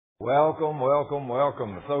Welcome, welcome,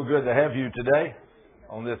 welcome. It's so good to have you today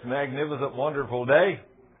on this magnificent, wonderful day,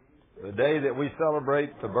 the day that we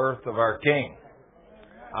celebrate the birth of our King.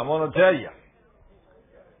 I want to tell you,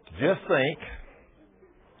 just think,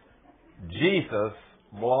 Jesus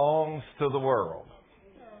belongs to the world.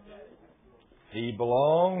 He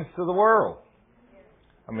belongs to the world.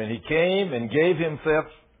 I mean, He came and gave Himself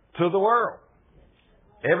to the world.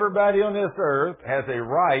 Everybody on this earth has a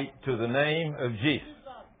right to the name of Jesus.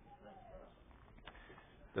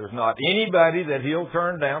 There's not anybody that He'll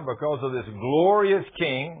turn down because of this glorious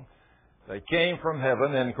King that came from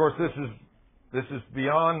heaven. And of course, this is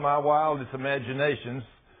beyond my wildest imaginations,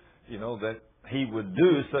 that He would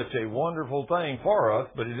do such a wonderful thing for us.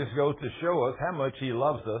 But it just goes to show us how much He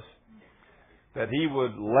loves us, that He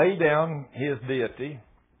would lay down His deity.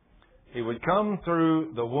 He would come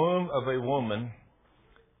through the womb of a woman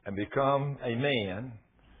and become a man.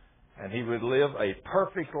 And He would live a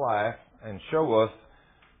perfect life and show us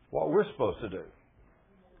what we're supposed to do.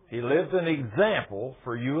 He lived an example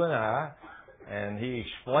for you and I, and He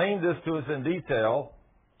explained this to us in detail.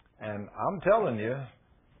 And I'm telling you,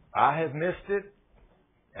 I have missed it,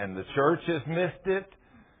 and the church has missed it,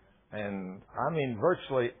 and I mean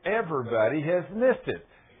virtually everybody has missed it.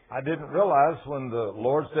 I didn't realize when the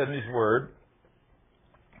Lord said in His Word,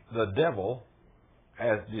 the devil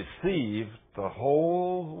has deceived the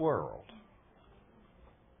whole world.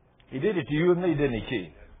 He did it to you and me, didn't he,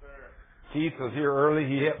 Keith? Keith was here early.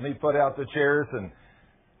 He helped me put out the chairs, and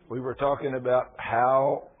we were talking about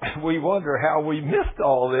how we wonder how we missed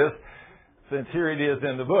all this, since here it is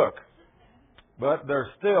in the book. But there's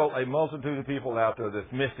still a multitude of people out there that's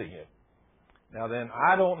missing it. Now then,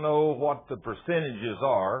 I don't know what the percentages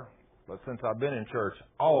are, but since I've been in church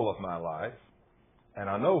all of my life, and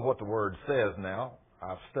I know what the Word says now,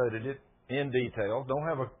 I've studied it in detail, don't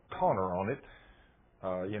have a corner on it.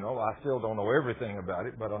 I still don't know everything about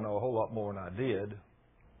it, but I know a whole lot more than I did.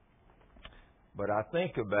 But I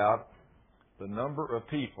think about the number of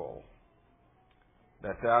people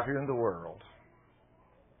that's out here in the world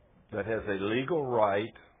that has a legal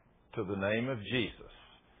right to the name of Jesus.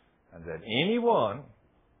 And that anyone,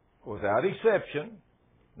 without exception,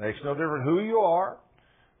 makes no difference who you are,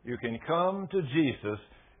 you can come to Jesus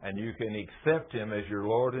and you can accept Him as your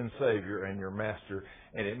Lord and Savior and your Master.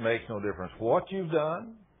 And it makes no difference what you've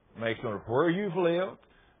done, makes no difference where you've lived,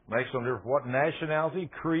 makes no difference what nationality,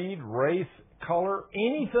 creed, race, color,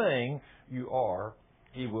 anything you are.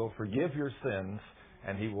 He will forgive your sins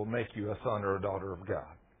and He will make you a son or a daughter of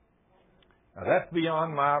God. Now that's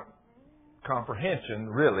beyond my comprehension,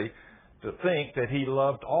 really, to think that He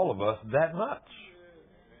loved all of us that much.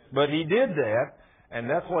 But He did that, and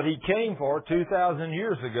that's what He came for 2,000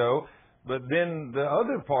 years ago. But then the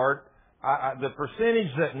other part, the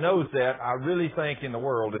percentage that knows that, I really think in the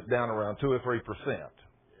world is down around 2 or 3%.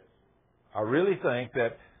 I really think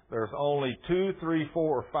that there's only 2, 3, 4,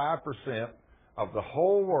 or 5% of the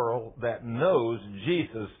whole world that knows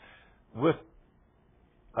Jesus with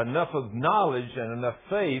enough of knowledge and enough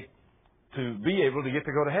faith to be able to get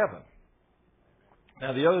to go to heaven.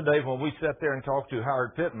 Now, the other day when we sat there and talked to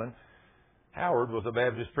Howard Pittman, Howard was a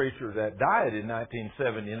Baptist preacher that died in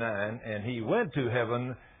 1979, and he went to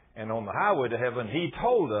heaven, and on the highway to heaven, he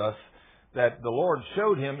told us that the Lord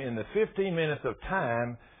showed him in the 15 minutes of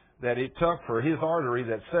time that it took for his artery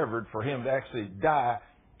that severed for him to actually die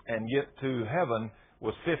and get to heaven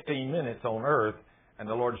was 15 minutes on earth. And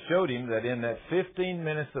the Lord showed him that in that 15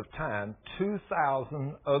 minutes of time,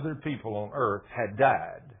 2,000 other people on earth had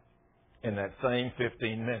died in that same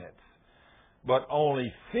 15 minutes. But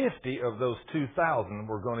only 50 of those 2,000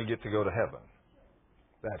 were going to get to go to heaven.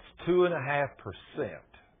 That's 2.5%.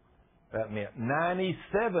 That meant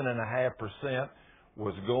 97.5%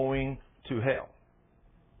 was going to hell.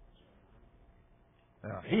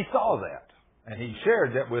 Now, he saw that, and he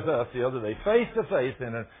shared that with us the other day, face to face,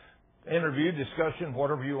 in an interview, discussion,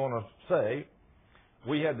 whatever you want to say.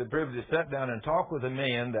 We had the privilege to sit down and talk with a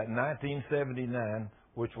man that in 1979,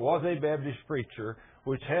 which was a Baptist preacher,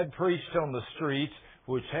 which had preached on the streets,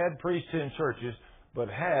 which had preached in churches, but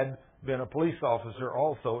had been a police officer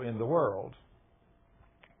also in the world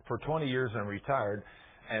for 20 years and retired,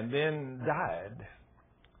 and then died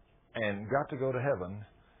and got to go to heaven.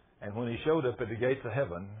 And when he showed up at the gates of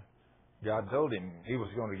heaven, God told him he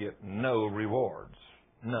was going to get no rewards.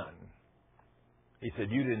 None. He said,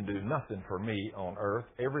 you didn't do nothing for me on earth.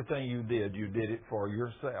 Everything you did it for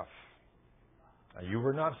yourself. Now, you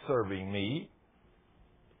were not serving me.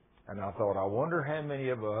 And I thought, I wonder how many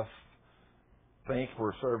of us think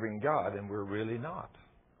we're serving God, and we're really not.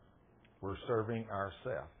 We're serving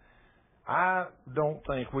ourselves. I don't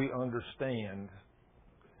think we understand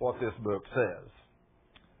what this book says.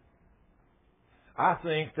 I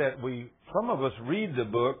think that some of us read the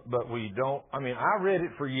book, but we don't. I mean, I read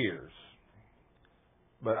it for years,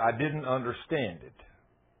 but I didn't understand it.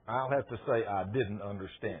 I'll have to say I didn't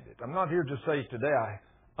understand it. I'm not here to say today I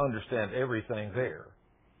understand everything there.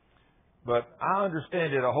 But I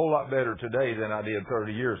understand it a whole lot better today than I did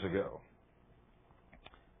 30 years ago.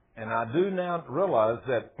 And I do now realize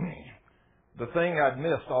that the thing I'd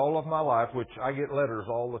missed all of my life, which I get letters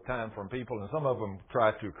all the time from people, and some of them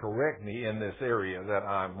try to correct me in this area that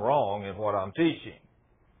I'm wrong in what I'm teaching.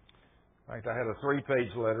 In fact, I had a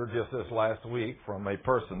 3-page letter just this last week from a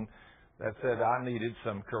person that said I needed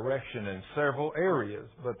some correction in several areas.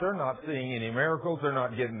 But they're not seeing any miracles, they're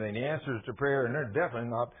not getting any answers to prayer, and they're definitely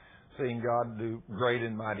not seeing God do great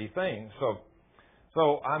and mighty things.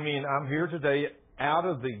 So I mean, I'm here today out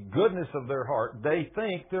of the goodness of their heart. They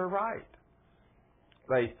think they're right.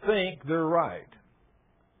 They think they're right.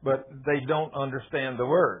 But they don't understand the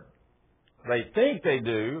Word. They think they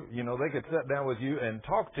do. You know, they could sit down with you and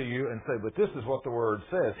talk to you and say, but this is what the Word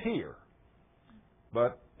says here.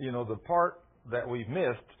 But, you know, the part that we've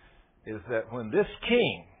missed is that when this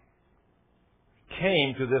king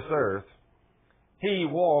came to this earth, he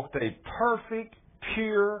walked a perfect,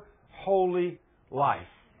 pure, holy life.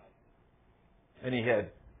 And he had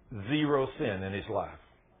zero sin in his life.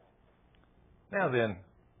 Now then,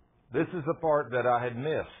 this is the part that I had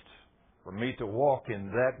missed. For me to walk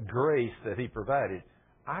in that grace that he provided,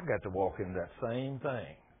 I got to walk in that same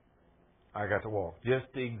thing. I got to walk just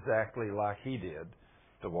exactly like he did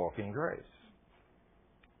to walk in grace.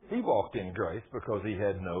 He walked in grace because he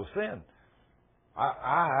had no sin.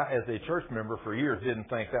 I, as a church member for years, didn't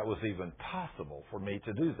think that was even possible for me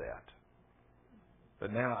to do that.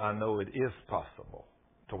 But now I know it is possible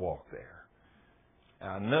to walk there.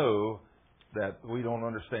 And I know that we don't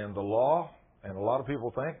understand the law, and a lot of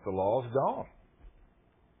people think the law is gone.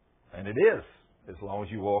 And it is, as long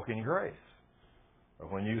as you walk in grace.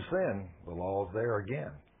 But when you sin, the law is there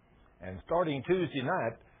again. And starting Tuesday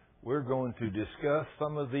night, we're going to discuss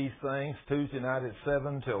some of these things. Tuesday night at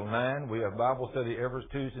 7 till 9. We have Bible study every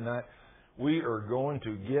Tuesday night. We are going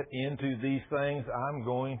to get into these things. I'm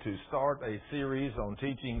going to start a series on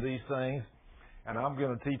teaching these things. And I'm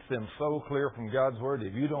going to teach them so clear from God's Word.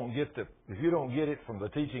 If you don't get it from the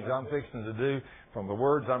teachings I'm fixing to do, from the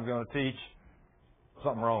words I'm going to teach,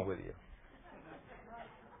 something wrong with you.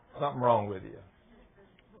 Something wrong with you.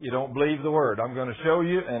 You don't believe the Word. I'm going to show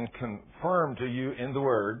you and confirm to you in the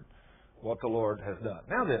Word what the Lord has done.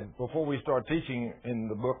 Now then, before we start teaching in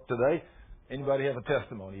the book today, anybody have a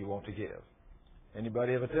testimony you want to give?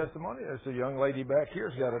 Anybody have a testimony? There's a young lady back here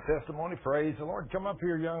who's got a testimony. Praise the Lord. Come up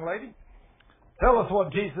here, young lady. Tell us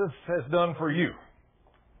what Jesus has done for you.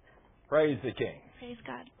 Praise the King. Praise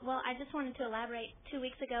God. Well, I just wanted to elaborate. 2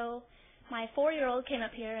 weeks ago, my 4-year-old came up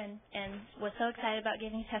here and was so excited about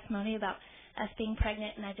giving testimony about us being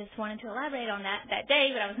pregnant, and I just wanted to elaborate on that day,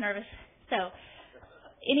 but I was nervous. So,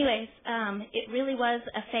 anyways, it really was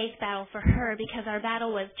a faith battle for her because our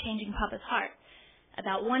battle was changing Papa's heart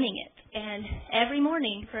about wanting it. And every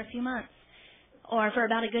morning for a few months, or for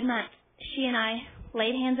about a good month, she and I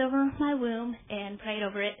laid hands over my womb and prayed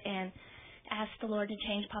over it and asked the Lord to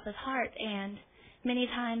change Papa's heart. And many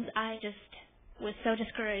times I just was so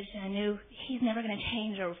discouraged, and I knew he's never going to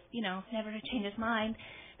change, or, never going to change his mind.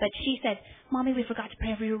 But she said, Mommy, we forgot to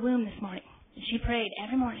pray over your womb this morning. And she prayed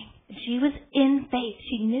every morning. And she was in faith.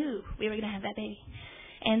 She knew we were going to have that baby.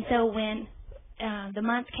 And so when the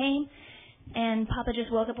month came, and Papa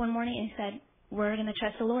just woke up one morning and he said, we're going to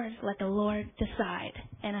trust the Lord. Let the Lord decide.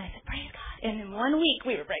 And I said, praise God. And in 1 week,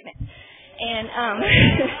 we were pregnant. And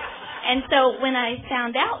and so when I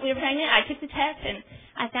found out we were pregnant, I took the test, and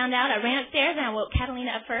I found out. I ran upstairs, and I woke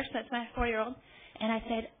Catalina up first. That's my 4-year-old. And I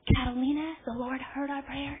said, Catalina, the Lord heard our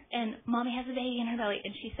prayer, and Mommy has a baby in her belly.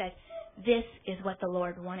 And she said, this is what the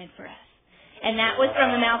Lord wanted for us. And that was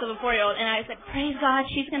from the mouth of a 4-year-old. And I said, praise God,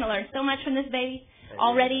 she's going to learn so much from this baby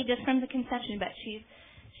already just from the conception, but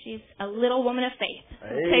she's a little woman of faith. So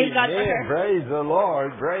praise God for her. Praise the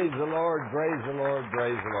Lord. Praise the Lord. Praise the Lord.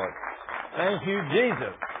 Praise the Lord. Thank you,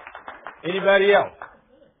 Jesus. Anybody else?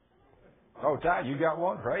 Oh, Ty, you got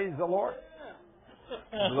one? Praise the Lord.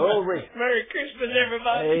 Glory. Merry Christmas,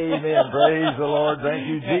 everybody. Amen. Praise the Lord. Thank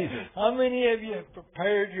you, Jesus. How many of you have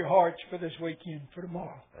prepared your hearts for this weekend, for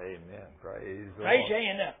tomorrow? Amen. Praise the Raise Lord. your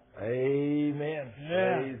hand up. Amen.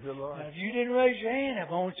 Yeah. Praise the Lord. Now, if you didn't raise your hand up,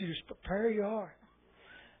 I want you to prepare your heart.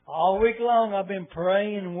 All week long, I've been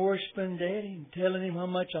praying and worshiping Daddy and telling Him how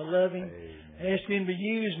much I love Him. Amen. Asking Him to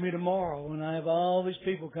use me tomorrow when I have all these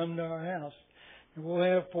people come to our house. And we'll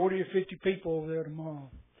have 40 or 50 people over there tomorrow.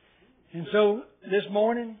 And so this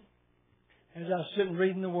morning, as I was sitting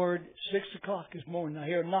reading the Word, 6 o'clock this morning, I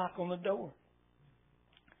hear a knock on the door.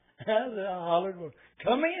 I hollered, well,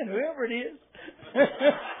 come in, whoever it is.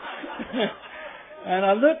 And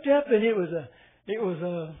I looked up, and it was a.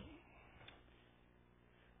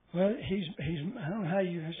 Well, he's. I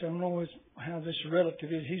don't know how this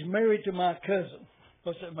relative is. He's married to my cousin.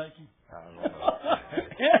 What's that make him? I don't know.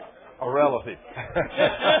 A relative.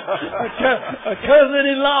 a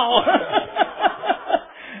cousin-in-law.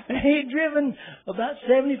 He'd driven about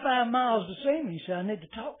 75 miles to see me. He said, I need to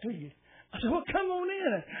talk to you. I said, well, come on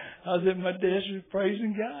in. I was at my desk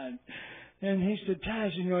praising God. And he said,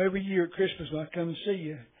 Tyson, every year at Christmas when I come and see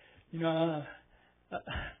you,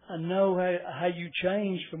 I know how you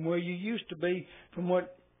changed from where you used to be, from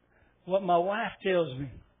what my wife tells me.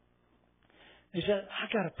 He said, I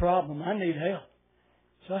got a problem. I need help.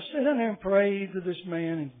 So I sat down there and prayed for this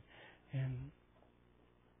man, and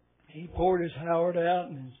he poured his heart out.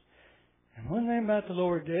 And one thing about the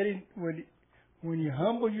Lord, Daddy, when you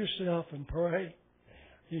humble yourself and pray,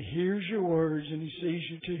 He hears your words and He sees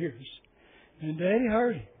your tears. And Daddy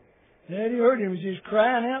heard him. Daddy heard him. He was just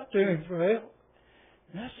crying out to Him for help.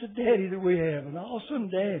 And that's the Daddy that we have, an awesome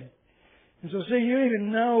Daddy. And so, see, you don't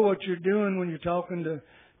even know what you're doing when you're talking to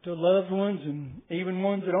loved ones and even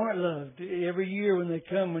ones that aren't loved. Every year when they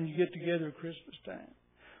come, when you get together at Christmas time.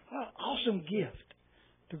 What an awesome gift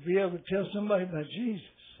to be able to tell somebody about Jesus.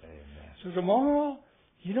 Amen. So tomorrow,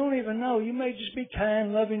 you don't even know. You may just be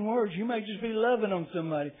kind, loving words. You may just be loving on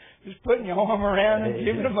somebody. Just putting your arm around them,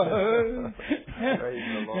 giving them a hug.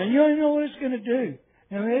 And you don't know what it's going to do.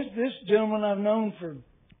 Now, this gentleman I've known for,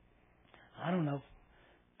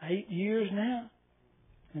 8 years now.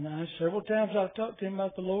 And several times I've talked to him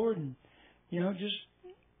about the Lord and, just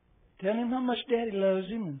telling him how much Daddy loves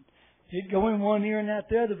him. And he'd go in one ear and out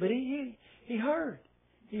the other, but he heard.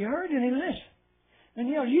 He heard and he listened. And,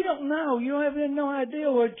 you don't know. You have no idea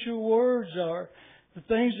what your words are. The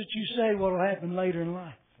things that you say what will happen later in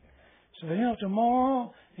life. So,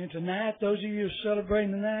 tomorrow and tonight, those of you who are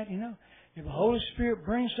celebrating tonight, if the Holy Spirit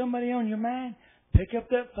brings somebody on your mind, pick up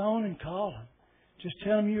that phone and call them. Just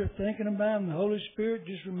tell them you're thinking about them. The Holy Spirit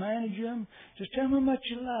just reminded you of them. Just tell them how much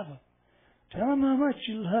you love them. Tell them how much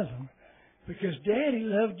you love them. Because Daddy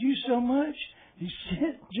loved you so much, He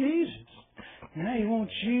sent Jesus. Now He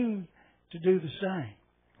wants you to do the same.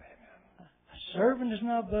 A servant is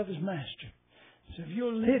not above his master. So if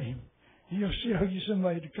you'll let Him, He'll show you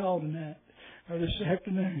somebody to call tonight or this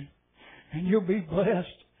afternoon. And you'll be blessed.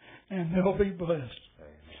 And they'll be blessed.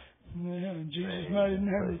 Yeah, in Jesus' mighty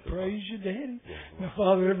name, we praise you, Daddy. Now,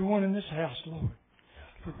 Father, everyone in this house, Lord,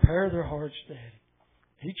 prepare their hearts, Daddy.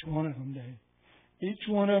 Each one of them, Daddy. Each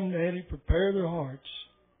one of them, Daddy, prepare their hearts.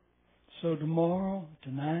 So tomorrow,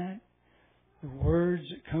 tonight, the words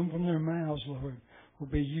that come from their mouths, Lord, will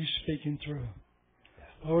be you speaking through them.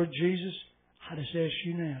 Lord Jesus, I just ask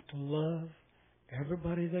you now to love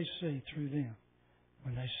everybody they see through them.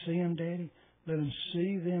 When they see them, Daddy, let them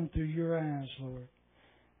see them through your eyes, Lord.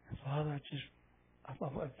 Father,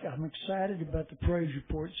 I'm excited about the praise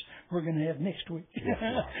reports we're going to have next week.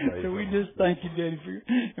 So we just thank you, Daddy, for you.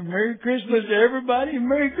 And Merry Christmas to everybody, and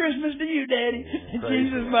Merry Christmas to you, Daddy. In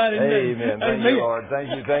Jesus' mighty name. Amen. Thank you, Lord.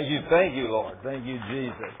 Thank you, Lord. Thank you,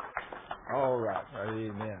 Jesus. All right.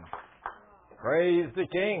 Amen. Praise the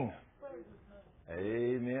King.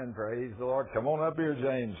 Amen. Praise the Lord. Come on up here,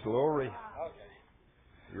 James. Glory.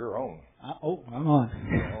 You're on. I'm on.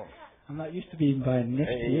 I'm not used to being invited next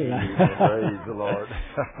to you. Praise the Lord.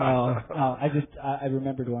 I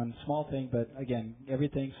remembered one small thing, but again,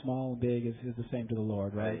 everything small and big is the same to the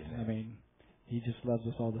Lord, right? Amen. I mean, He just loves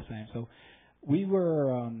us all the same. So we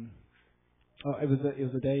were. It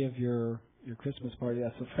was a day of your Christmas party.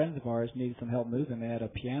 Some friends of ours needed some help moving. They had a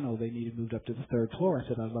piano they needed moved up to the 3rd floor. I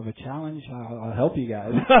said, I'd love a challenge. I'll help you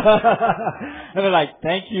guys. And they're like,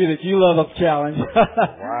 thank you that you love a challenge.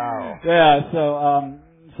 Wow. Yeah.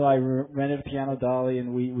 So I rented a piano dolly,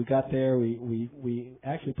 and we got there. We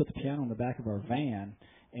actually put the piano in the back of our van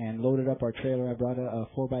and loaded up our trailer. I brought a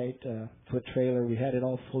 4x8 foot trailer. We had it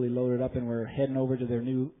all fully loaded up, and we're heading over to their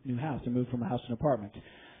new house. They moved from a house to an apartment.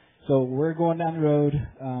 So we're going down the road.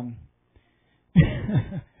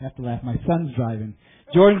 I have to laugh. My son's driving.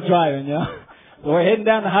 Jordan's driving, So we're heading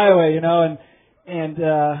down the highway, and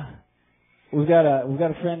we've got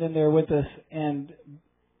a friend in there with us, and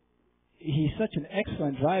he's such an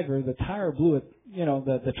excellent driver. The tire blew it.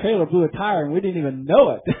 The trailer blew a tire, and we didn't even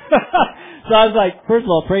know it. So I was like, first of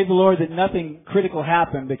all, praise the Lord that nothing critical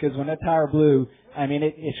happened, because when that tire blew, I mean,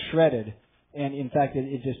 it shredded. And in fact,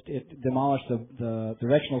 it demolished the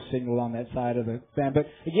directional signal on that side of the van. But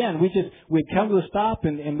again, we'd come to a stop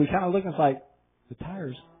and we kind of looked and it's like, the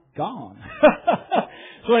tire's gone.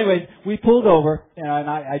 So anyways, we pulled over and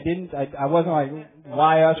I wasn't like,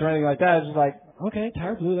 why us or anything like that. I was just like, okay,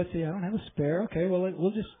 tire blew. Let's see. I don't have a spare. Okay. Well,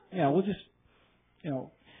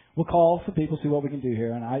 we'll call some people, see what we can do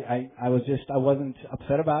here. And I wasn't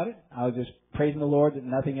upset about it. I was just praising the Lord that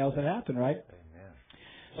nothing else had happened, right? Amen.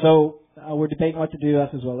 So we're debating what to do.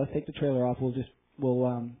 Us as well. Let's take the trailer off. We'll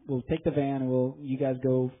take the van and you guys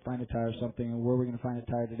go find a tire or something. And where we're going to find a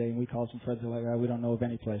tire today? And we called some friends. They're like, we don't know of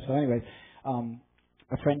any place. So anyway,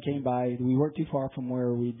 a friend came by. We weren't too far from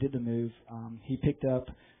where we did the move. He picked up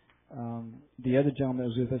the other gentleman that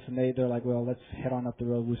was with us, and they're like, well, let's head on up the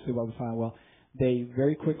road. We'll see what we find. Well, they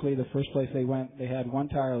very quickly, the first place they went, they had one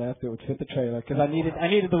tire left that would fit the trailer because I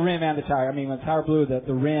needed the rim and the tire. I mean, when the tire blew,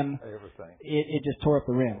 the rim, everything. It just tore up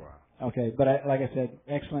the rim. Wow. Okay, but like I said,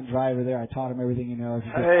 excellent driver there. I taught him everything you know.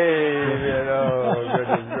 Goodness.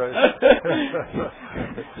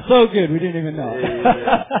 So good, we didn't even know.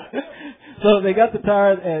 So they got the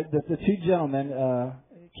tire. The two gentlemen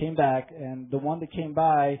came back, and the one that came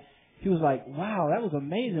by, he was like, wow, that was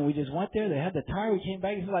amazing. We just went there. They had the tire. We came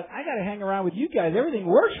back. He's like, I got to hang around with you guys. Everything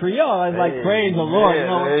works for y'all. I was like, praise the Lord. You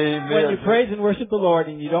know, when you praise and worship the Lord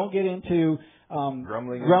and you don't get into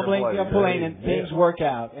grumbling and complaining, and things work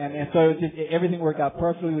out. And so everything worked out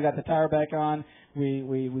perfectly. We got the tire back on.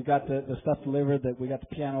 We got the stuff delivered. That we got the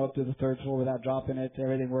piano up to the third floor without dropping it.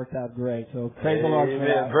 Everything worked out great. So praise the Lord for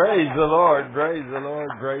that. Praise the Lord. Praise the Lord.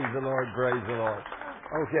 Praise the Lord. Praise the Lord.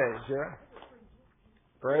 Okay, Sharon.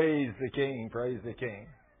 Praise the King. Praise the King.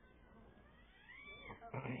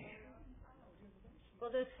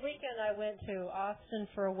 Well, this weekend I went to Austin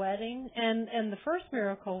for a wedding, and the first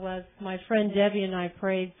miracle was my friend Debbie and I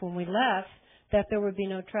prayed when we left that there would be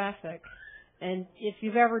no traffic. And if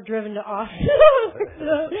you've ever driven to Austin,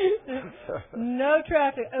 no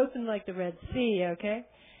traffic, open like the Red Sea, okay?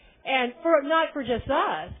 And not for just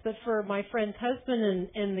us, but for my friend's husband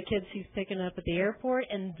and the kids he's picking up at the airport,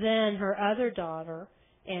 and then her other daughter,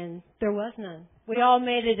 and there was none. We all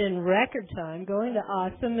made it in record time going to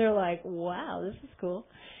Austin. They're like, wow, this is cool.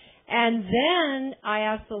 And then I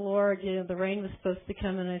asked the Lord, the rain was supposed to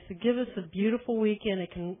come, and I said, give us a beautiful weekend.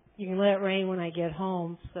 You can let it rain when I get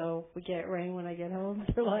home. So we get rain when I get home.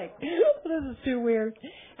 They're like, this is too weird.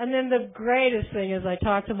 And then the greatest thing is I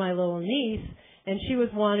talked to my little niece, and she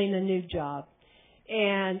was wanting a new job.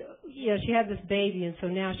 And, she had this baby, and so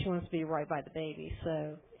now she wants to be right by the baby.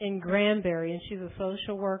 So in Granbury, and she's a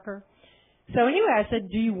social worker. So anyway, I said,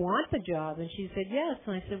 do you want the job? And she said, yes.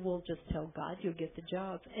 And I said, well, just tell God you'll get the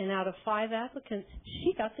job. And out of 5 applicants,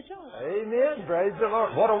 she got the job. Amen. Praise the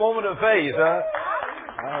Lord. What a woman of faith, huh?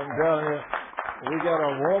 I'm telling you, we got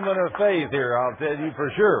a woman of faith here, I'll tell you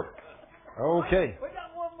for sure. Okay. We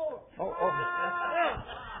got one more. Oh.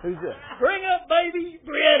 Who's this? Bring up baby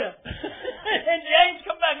Brianna. And James,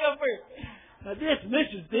 come back up here. Now this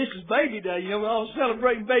is baby day. We're all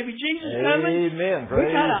celebrating baby Jesus coming. Amen.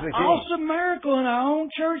 We got Praise the an King. awesome miracle in our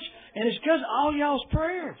own church, and it's because of all y'all's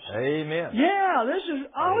prayers. Amen. Yeah, this is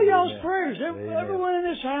all Amen. y'all's prayers. Amen. Everyone in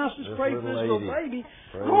this house has This prayed for this little lady. baby.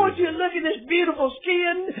 Praise I want you to look at this beautiful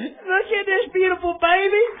skin. Look at this beautiful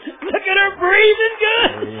baby. Look at her breathing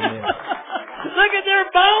good. Amen. Look at their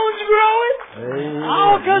bones growing. Amen.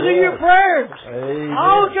 All because of your prayers. Amen.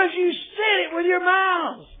 All because you said it with your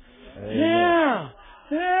mouths. Amen.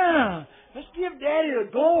 Yeah. Let's give Daddy the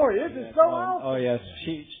glory. This is so awesome. Oh yes,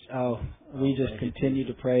 we just continue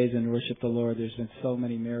to praise and worship the Lord. There's been so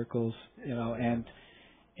many miracles, and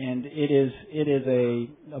it is a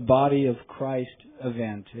body of Christ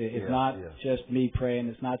event. It's not just me praying.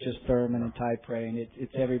 It's not just Thurman and Ty praying.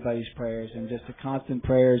 It's everybody's prayers, and just the constant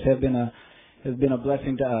prayers have been a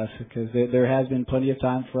blessing to us because there has been plenty of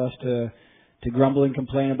time for us to grumble and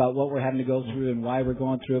complain about what we're having to go through and why we're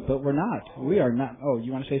going through it, but we're not. We are not. Oh,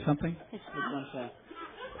 you want to say something? What do you want to say?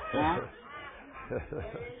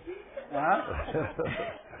 Huh?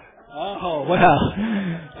 Oh, well.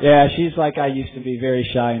 Yeah, she's like I used to be, very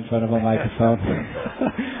shy in front of a microphone.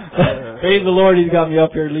 Praise the Lord, He's got me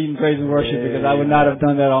up here leading praise and worship because I would not have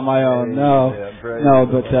done that on my own. No,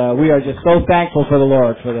 but we are just so thankful for the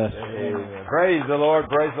Lord for this. Amen. Praise the Lord.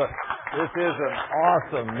 Praise the Lord. This is an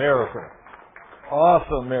awesome miracle.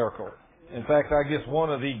 Awesome miracle. In fact, I guess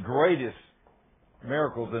one of the greatest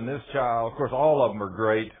miracles in this child, of course all of them are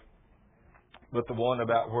great, but the one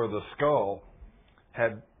about where the skull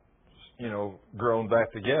had, grown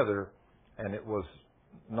back together, and it was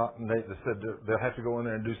not, they said they'll have to go in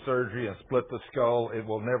there and do surgery and split the skull. It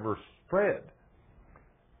will never spread.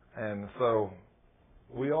 And so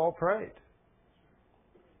we all prayed.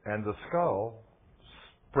 and the skull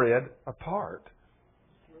spread apart,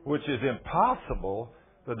 which is impossible.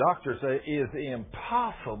 The doctors say is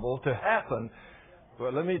impossible to happen.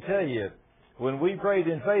 But let me tell you, when we prayed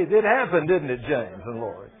in faith, it happened, didn't it, James and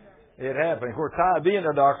Lori? It happened. Of course, Ty, being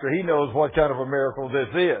a doctor, he knows what kind of a miracle this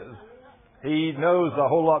is. He knows a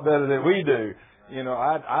whole lot better than we do. You know,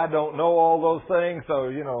 I don't know all those things, so,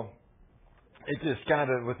 you know, it's just kind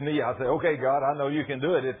of, with me, I say, okay, God, I know you can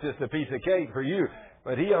do it. It's just a piece of cake for you.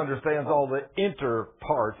 But he understands all the inter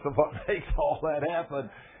parts of what makes all that happen.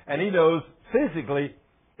 And he knows physically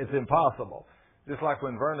it's impossible. Just like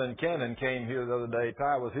when Vernon Cannon came here the other day.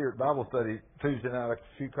 Ty was here at Bible study Tuesday night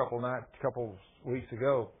a couple weeks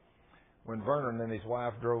ago, when Vernon and his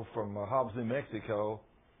wife drove from Hobbs, New Mexico.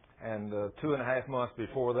 And 2.5 months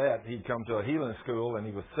before that, he'd come to a healing school, and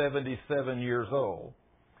he was 77 years old.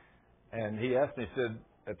 And he asked me, he said,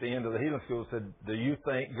 at the end of the healing school, said, do you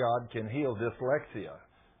think God can heal dyslexia?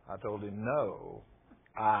 I told him, no.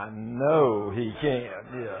 I know he can.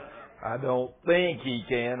 Yeah. I don't think he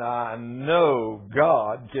can. I know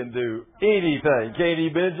God can do anything. Katie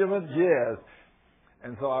Benjamin? Yes.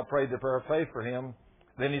 And so I prayed the prayer of faith for him.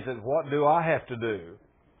 Then he said, what do I have to do?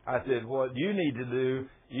 I said, what you need to do,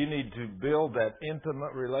 you need to build that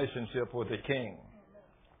intimate relationship with the King.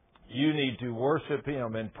 You need to worship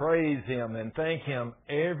Him and praise Him and thank Him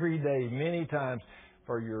every day, many times,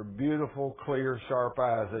 for your beautiful, clear, sharp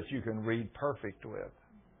eyes that you can read perfect with.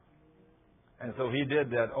 And so he did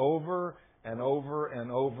that over and over and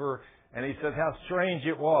over. And he said how strange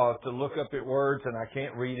it was to look up at words and I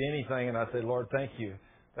can't read anything. And I said, Lord, thank you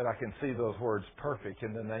that I can see those words perfect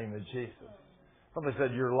in the name of Jesus. Somebody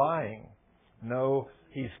said, you're lying. No,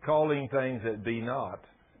 He's calling things that be not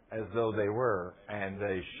as though they were, and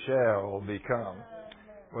they shall become.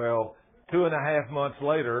 Well, 2.5 months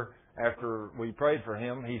later, after we prayed for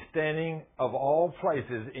him, he's standing, of all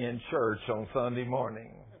places, in church on Sunday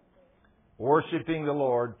morning, worshiping the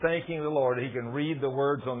Lord, thanking the Lord. He can read the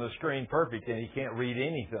words on the screen perfect, and he can't read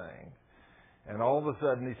anything. And all of a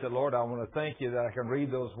sudden, he said, Lord, I want to thank you that I can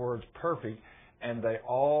read those words perfect. And they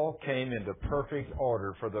all came into perfect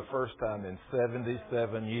order for the first time in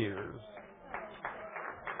 77 years.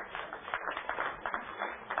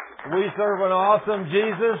 We serve an awesome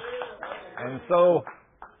Jesus. And so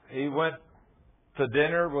he went to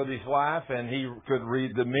dinner with his wife, and he could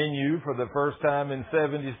read the menu for the first time in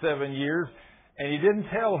 77 years. And he didn't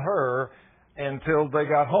tell her until they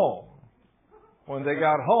got home. When they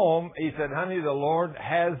got home, he said, honey, the Lord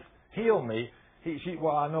has healed me.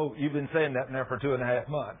 Well, I know you've been saying that now for 2.5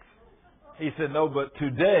 months. He said, no, but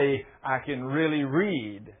today I can really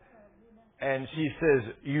read. And she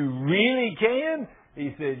says, you really can?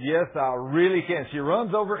 He said, yes, I really can. She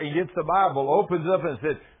runs over and gets the Bible, opens up and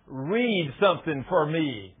said, read something for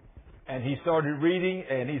me. And he started reading,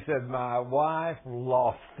 and he said, my wife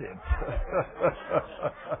lost it.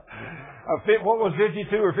 What was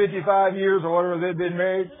 52 or 55 years or whatever they'd been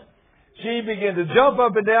married? She began to jump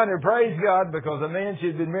up and down and praise God because a man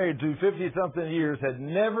she'd been married to 50-something years had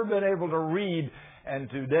never been able to read, and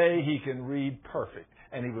today he can read perfect.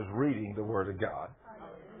 And he was reading the Word of God.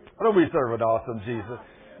 Don't we serve an awesome Jesus?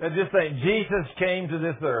 Now just think, Jesus came to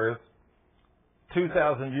this earth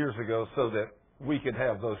 2,000 years ago so that we could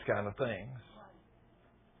have those kind of things.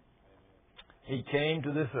 He came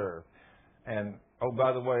to this earth. And, oh,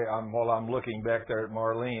 by the way, while I'm looking back there at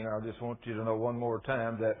Marlene, I just want you to know one more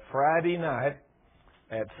time that Friday night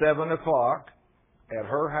at 7 o'clock at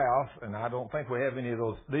her house, and I don't think we have any of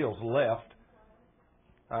those deals left.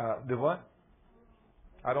 Do what?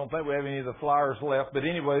 I don't think we have any of the flyers left. But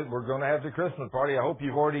anyway, we're going to have the Christmas party. I hope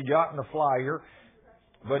you've already gotten a flyer.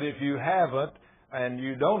 But if you haven't, and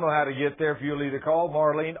you don't know how to get there, if you'll either call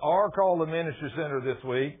Marlene or call the Ministry Center this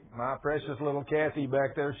week, my precious little Kathy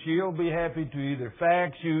back there, she'll be happy to either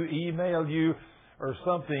fax you, email you, or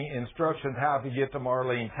something, instructions how to get to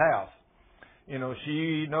Marlene's house. You know,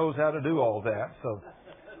 she knows how to do all that. So,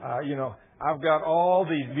 I've got all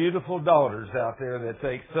these beautiful daughters out there that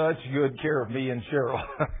take such good care of me and Cheryl.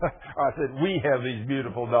 I said, we have these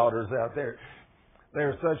beautiful daughters out there.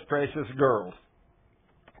 They're such precious girls.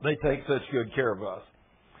 They take such good care of us.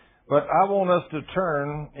 But I want us to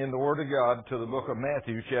turn in the Word of God to the book of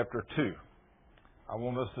Matthew chapter 2. I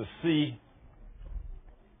want us to see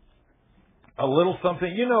a little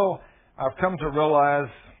something. You know, I've come to realize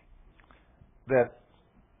that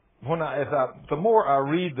the more I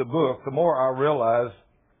read the book, the more I realize,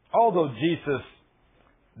 although Jesus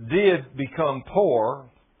did become poor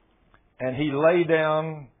and He laid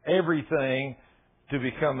down everything to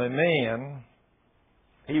become a man,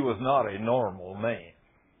 He was not a normal man.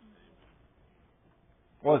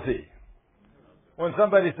 Was He? When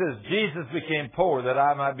somebody says, Jesus became poor that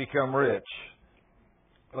I might become rich,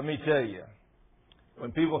 let me tell you,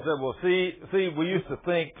 when people said, well, see, we used to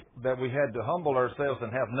think that we had to humble ourselves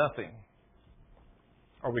and have nothing,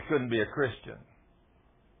 or we couldn't be a Christian.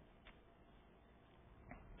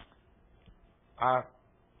 I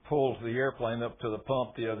pulled the airplane up to the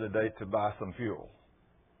pump the other day to buy some fuel.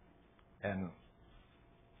 And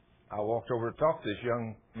I walked over to talk to this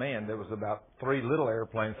young man. There was about 3 little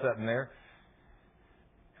airplanes sitting there.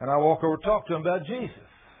 And I walked over to talk to him about Jesus.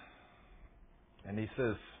 And he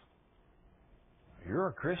says, "You're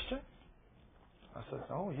a Christian?" I said,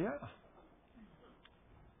 "Oh, yeah."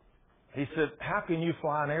 He said, "How can you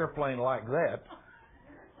fly an airplane like that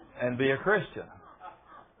and be a Christian?"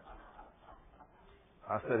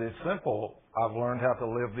 I said, "It's simple. I've learned how to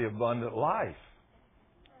live the abundant life."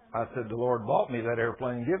 I said, "The Lord bought me that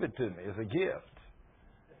airplane and gave it to me as a gift."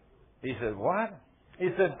 He said, "What?" He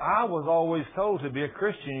said, "I was always told to be a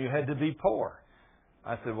Christian you had to be poor."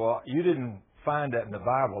 I said, "Well, you didn't find that in the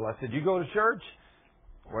Bible." I said, "You go to church?"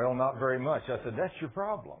 "Well, not very much." I said, "That's your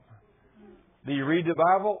problem." "Do you read the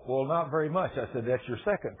Bible?" "Well, not very much." I said, "That's your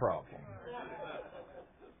second problem."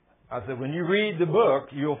 I said, "When you read the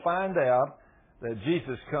book, you'll find out that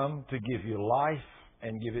Jesus come to give you life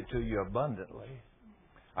and give it to you abundantly."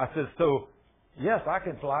 I said, "So, yes, I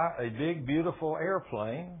can fly a big, beautiful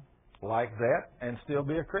airplane like that and still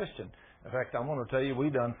be a Christian." In fact, I'm going to tell you, we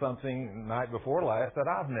done something night before last that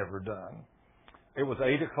I've never done. It was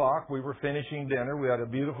 8 o'clock. We were finishing dinner. We had a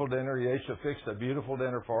beautiful dinner. Yesha fixed a beautiful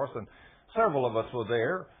dinner for us, and several of us were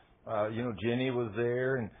there. Jenny was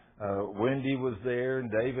there, and Wendy was there, and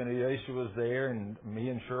Dave and Yesha was there, and me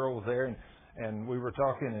and Cheryl was there, and we were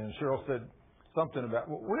talking, and Cheryl said something about,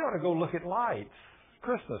 "Well, we ought to go look at lights,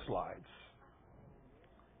 Christmas lights."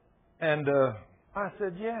 And I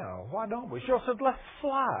said, "Yeah, why don't we?" Cheryl said, "Let's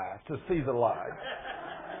fly to see the lights."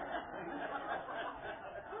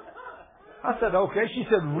 I said, "Okay." She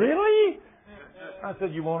said, "Really?" I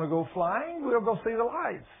said, "You want to go flying? We'll go see the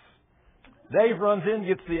lights." Dave runs in,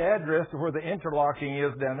 gets the address to where the interlocking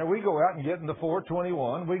is down there. We go out and get in the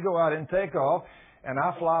 421. We go out and take off, and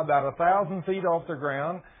I fly about 1,000 feet off the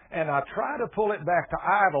ground, and I try to pull it back to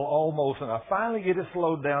idle almost, and I finally get it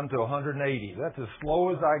slowed down to 180. That's as slow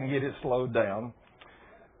as I can get it slowed down.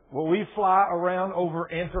 Well, we fly around over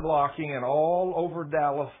interlocking and all over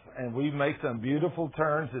Dallas, and we make some beautiful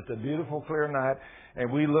turns. It's a beautiful, clear night,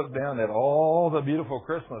 and we look down at all the beautiful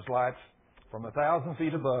Christmas lights from 1,000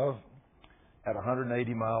 feet above at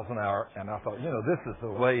 180 miles an hour, and I thought, this is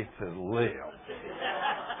the way to live.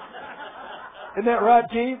 Isn't that right,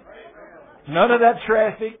 Chief? None of that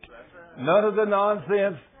traffic, none of the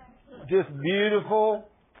nonsense, just beautiful.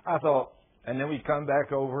 I thought, and then we come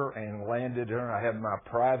back over and landed there. I had my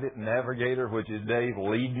private navigator, which is Dave,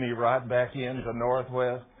 lead me right back into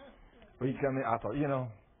Northwest. We come in. I thought,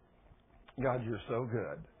 God, you're so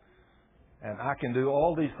good. And I can do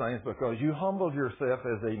all these things because you humbled yourself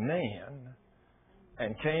as a man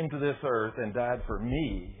and came to this earth and died for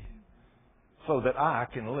me so that I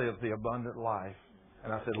can live the abundant life.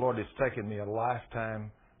 And I said, Lord, it's taken me a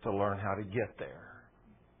lifetime to learn how to get there.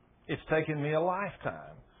 It's taken me a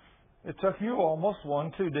lifetime. It took you almost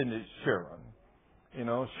one too, didn't it, Sharon?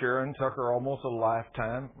 Sharon took her almost a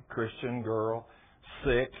lifetime. Christian girl,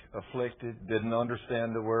 sick, afflicted, didn't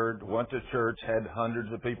understand the word, went to church, had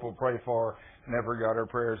hundreds of people pray for her, never got her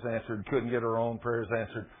prayers answered, couldn't get her own prayers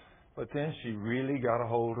answered. But then she really got a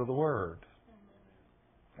hold of the word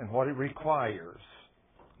and what it requires.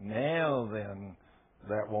 Now then,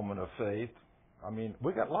 that woman of faith.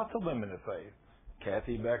 We got lots of women of faith.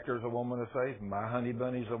 Kathy Becker's a woman of faith. My Honey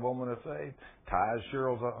Bunny's a woman of faith. Ty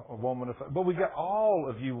Sherrill's a woman of faith. But we got all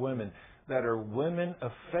of you women that are women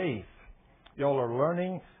of faith. Y'all are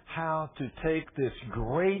learning how to take this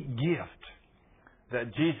great gift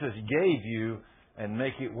that Jesus gave you and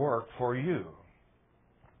make it work for you.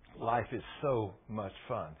 Life is so much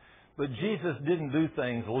fun. But Jesus didn't do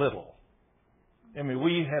things little.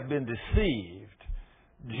 We have been deceived.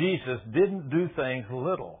 Jesus didn't do things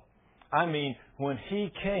little. When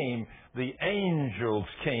He came, the angels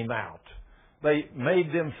came out. They made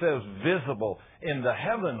themselves visible in the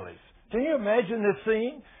heavenlies. Can you imagine this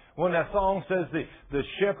scene? When that song says the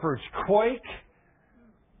shepherds quake?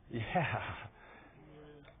 Yeah.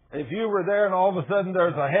 If you were there and all of a sudden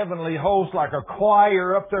there's a heavenly host like a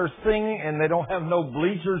choir up there singing and they don't have no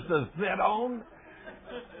bleachers to sit on,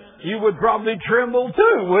 you would probably tremble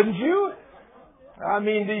too, wouldn't you?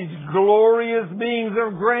 These glorious beings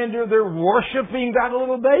of grandeur, they're worshiping that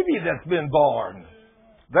little baby that's been born.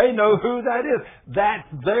 They know who that is.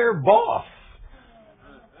 That's their boss.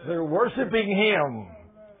 They're worshiping Him.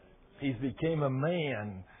 He's became a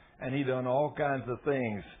man, and He done all kinds of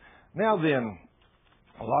things. Now then,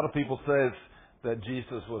 a lot of people says that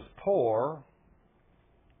Jesus was poor,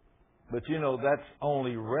 but you know, that's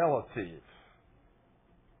only relative.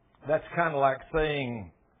 That's kind of like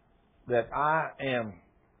saying that I am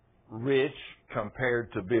rich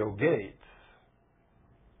compared to Bill Gates.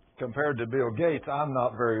 Compared to Bill Gates, I'm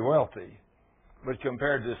not very wealthy. But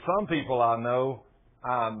compared to some people I know,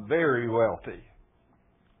 I'm very wealthy.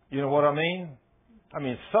 You know what I mean? I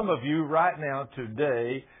mean, some of you right now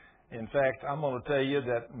today, in fact, I'm going to tell you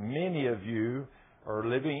that many of you are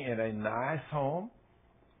living in a nice home,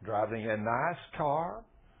 driving a nice car.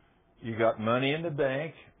 You got money in the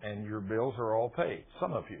bank, and your bills are all paid.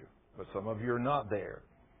 Some of you. But some of you are not there.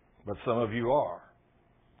 But some of you are.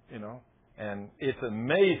 You know. And it's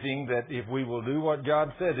amazing that if we will do what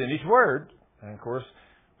God says in His Word, and of course,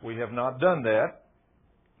 we have not done that.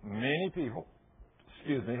 Many people,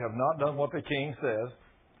 have not done what the King says.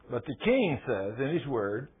 But the King says in His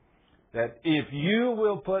Word that if you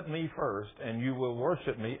will put me first, and you will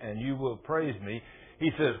worship me, and you will praise me, He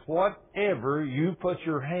says, whatever you put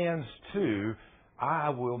your hands to, I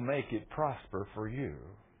will make it prosper for you.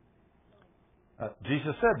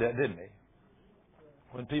 Jesus said that, didn't He?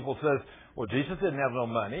 When people says, well, Jesus didn't have no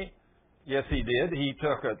money. Yes, He did. He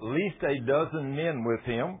took at least a dozen men with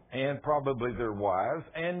Him, and probably their wives,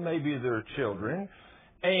 and maybe their children.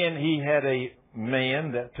 And He had a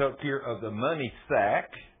man that took care of the money sack.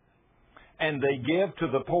 And they gave to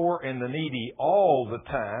the poor and the needy all the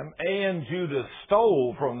time. And Judas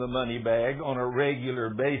stole from the money bag on a regular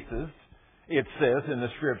basis, it says in the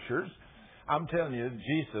Scriptures. I'm telling you,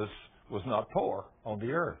 Jesus was not poor on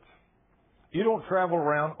the earth. You don't travel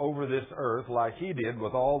around over this earth like He did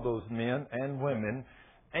with all those men and women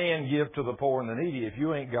and give to the poor and the needy if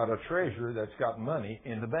you ain't got a treasure that's got money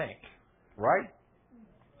in the bank. Right?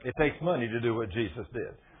 It takes money to do what Jesus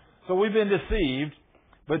did. So we've been deceived,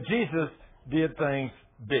 but Jesus did things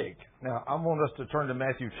big. Now, I want us to turn to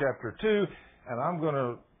Matthew chapter 2, and I'm going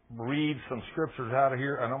to read some scriptures out of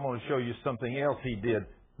here, and I'm going to show you something else He did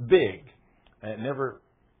big. And it never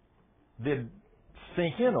did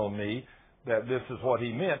sink in on me that this is what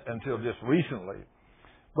He meant until just recently.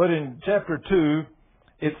 But in chapter 2,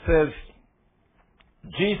 it says,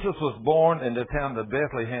 Jesus was born in the town of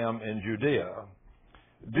Bethlehem in Judea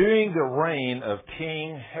during the reign of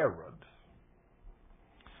King Herod.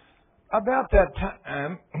 About that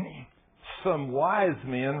time, some wise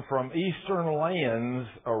men from eastern lands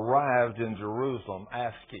arrived in Jerusalem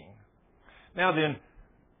asking. Now then,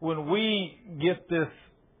 when we get this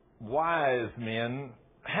wise men,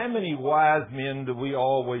 how many wise men do we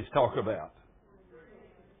always talk about?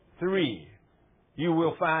 3. You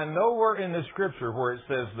will find nowhere in the Scripture where it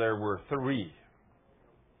says there were 3.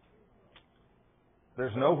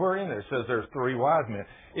 There's nowhere in there it says there's 3 wise men.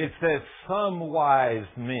 It says some wise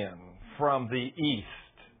men from the east.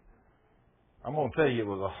 I'm going to tell you it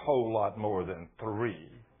was a whole lot more than 3.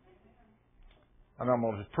 And I'm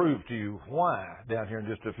going to prove to you why down here in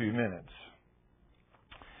just a few minutes.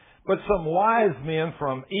 But some wise men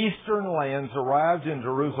from eastern lands arrived in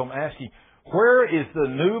Jerusalem asking, where is the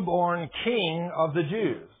newborn King of the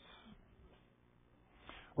Jews?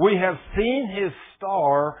 We have seen His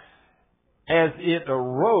star as it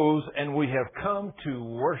arose, and we have come to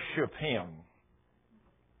worship Him.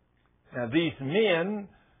 Now, these men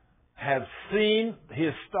have seen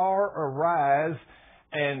His star arise,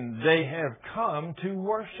 and they have come to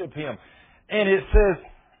worship Him. And it says,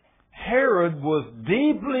 Herod was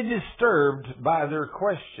deeply disturbed by their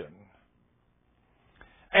question,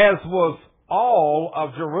 as was all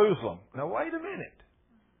of Jerusalem. Now, wait a minute.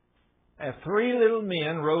 As 3 little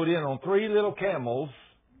men rode in on 3 little camels,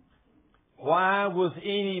 why was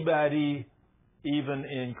anybody even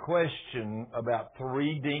in question about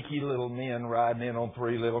 3 dinky little men riding in on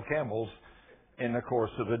 3 little camels in the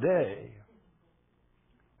course of a day?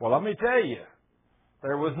 Well, let me tell you,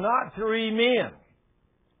 there was not 3 men.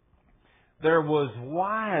 There was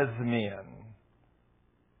wise men,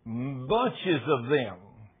 bunches of them.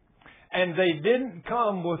 And they didn't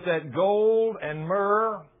come with that gold and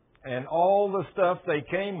myrrh and all the stuff they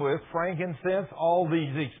came with, frankincense, all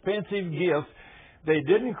these expensive gifts. They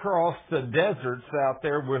didn't cross the deserts out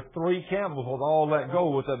there with 3 camels with all that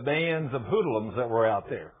gold, with the bands of hoodlums that were out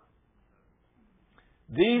there.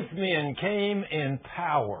 These men came in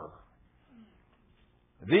power.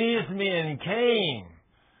 These men came.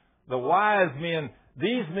 The wise men,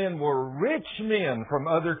 these men were rich men from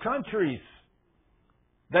other countries.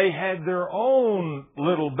 They had their own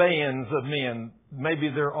little bands of men, maybe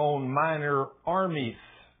their own minor armies.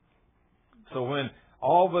 So when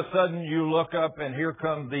all of a sudden you look up and here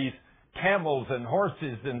come these camels and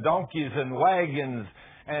horses and donkeys and wagons,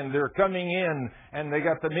 and they're coming in, and they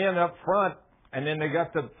got the men up front, and then they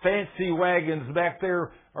got the fancy wagons back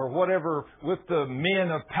there or whatever with the men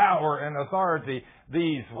of power and authority.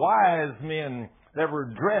 These wise men that were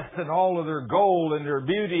dressed in all of their gold and their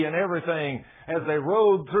beauty and everything as they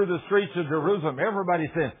rode through the streets of Jerusalem. Everybody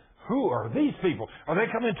said, who are these people? Are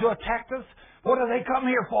they coming to attack us? What do they come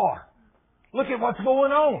here for? Look at what's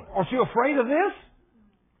going on. Aren't you afraid of this?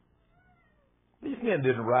 These men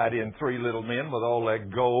didn't ride in three little men with all that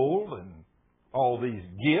gold and all these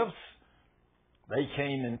gifts. They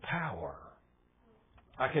came in power.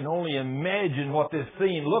 I can only imagine what this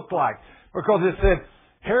scene looked like, because it said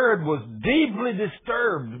Herod was deeply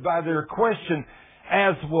disturbed by their question,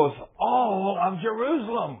 as was all of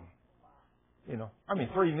Jerusalem. You know,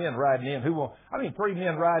 three men riding in. Three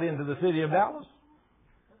men ride into the city of Dallas.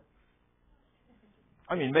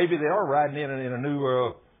 Maybe they are riding in a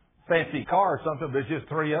new fancy car or something, but it's just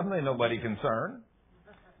three of them. Ain't nobody concerned.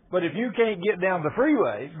 But if you can't get down the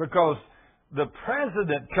freeway because the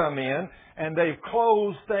president come in and they've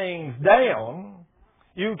closed things down,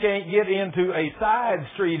 you can't get into a side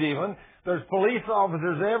street even. There's police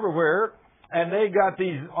officers everywhere, and they got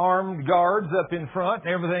these armed guards up in front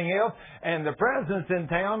and everything else. And the president's in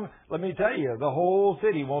town. Let me tell you, the whole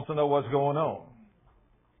city wants to know what's going on.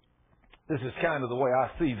 This is kind of the way I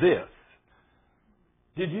see this.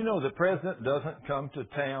 Did you know the president doesn't come to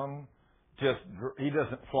town he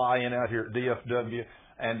doesn't fly in out here at DFW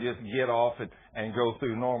and just get off and go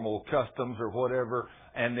through normal customs or whatever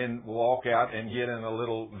and then walk out and get in a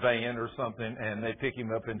little van or something and they pick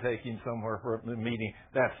him up and take him somewhere for a meeting?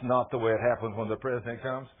 That's not the way it happens when the president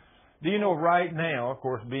comes. Do you know right now, of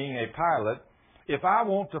course, being a pilot, if I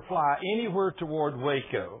want to fly anywhere toward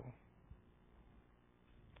Waco,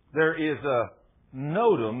 there is a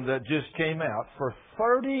NOTAM that just came out for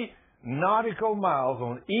 30 nautical miles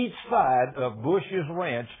on each side of Bush's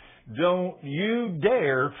Ranch. Don't you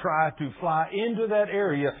dare try to fly into that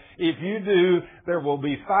area. If you do, there will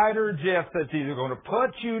be fighter jets that's either going to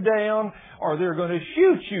put you down or they're going to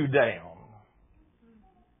shoot you down.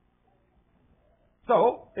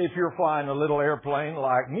 So, if you're flying a little airplane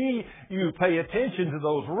like me, you pay attention to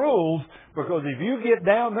those rules, because if you get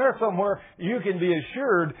down there somewhere, you can be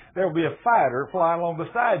assured there will be a fighter flying along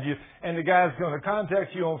beside you, and the guy's going to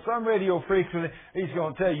contact you on some radio frequency. He's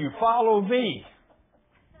going to tell you, follow me.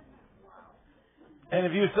 And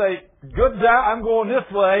if you say, good job, I'm going this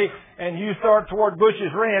way, and you start toward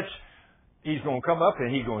Bush's Ranch, he's going to come up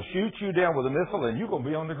and he's going to shoot you down with a missile, and you're going to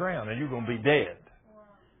be on the ground, and you're going to be dead.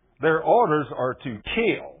 Their orders are to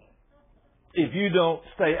kill if you don't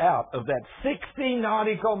stay out of that 60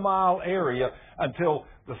 nautical mile area until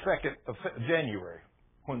the 2nd of January,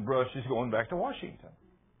 when Bush is going back to Washington.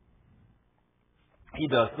 He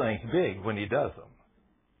does things big when he does them.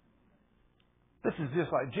 This is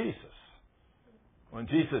just like Jesus. When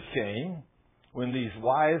Jesus came, when these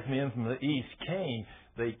wise men from the east came,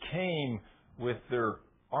 they came with their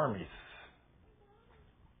armies.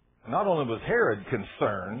 Not only was Herod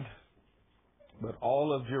concerned, but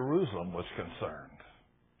all of Jerusalem was concerned.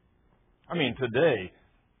 Today,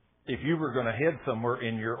 if you were going to head somewhere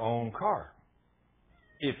in your own car,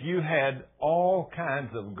 if you had all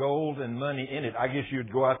kinds of gold and money in it, I guess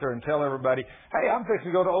you'd go out there and tell everybody, hey, I'm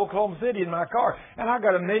fixing to go to Oklahoma City in my car, and I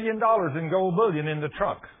got $1 million in gold bullion in the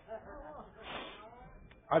trunk.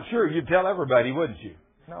 I'm sure you'd tell everybody, wouldn't you?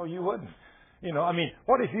 No, you wouldn't.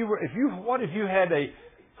 What if you had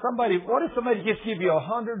what if somebody just give you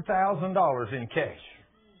 $100,000 in cash?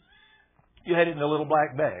 You had it in a little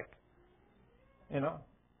black bag.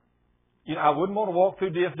 I wouldn't want to walk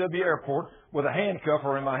through DFW Airport with a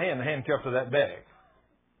handcuffer in my hand, handcuffed to that bag.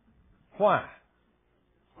 Why?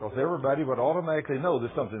 Because everybody would automatically know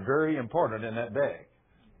there's something very important in that bag.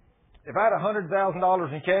 If I had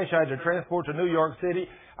 $100,000 in cash I had to transport to New York City,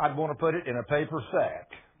 I'd want to put it in a paper sack.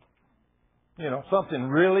 Something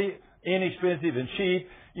really inexpensive and cheap,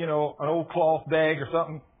 an old cloth bag or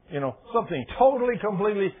something, something totally,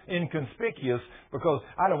 completely inconspicuous, because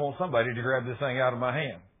I don't want somebody to grab this thing out of my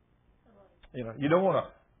hand. You don't want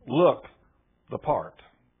to look the part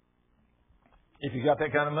if you got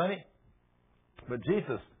that kind of money. But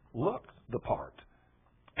Jesus looked the part.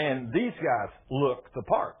 And these guys looked the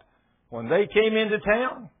part. When they came into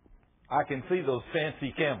town, I can see those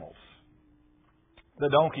fancy camels, the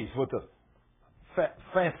donkeys with the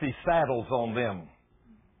fancy saddles on them.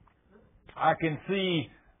 I can see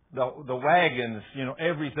the wagons,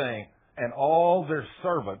 everything, and all their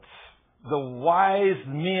servants. The wise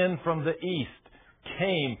men from the east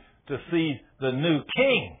came to see the new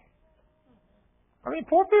king.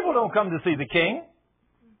 Poor people don't come to see the king.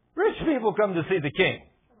 Rich people come to see the king.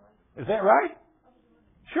 Is that right?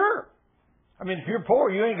 Sure. I mean, if you're poor,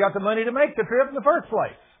 you ain't got the money to make the trip in the first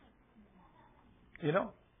place. You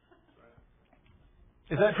know?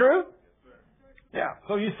 Is that true? Yeah.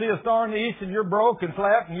 So you see a star in the east and you're broke and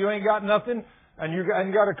flat and you ain't got nothing and you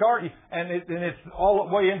ain't got a car and it's all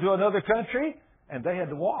the way into another country, and they had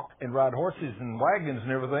to walk and ride horses and wagons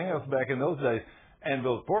and everything else back in those days. And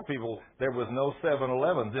those poor people, there was no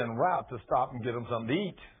 7-Elevens en route to stop and get them something to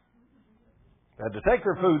eat. They had to take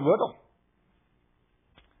their food with them.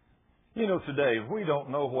 You know, today, we don't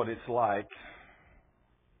know what it's like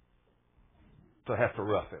to have to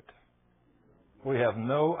rough it. We have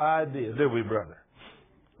no idea, do we, brother?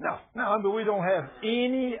 No, but we don't have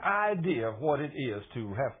any idea of what it is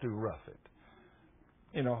to have to rough it.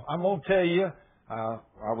 You know, I'm going to tell you, I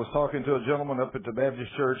was talking to a gentleman up at the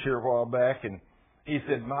Baptist church here a while back, and he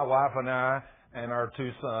said, my wife and I and our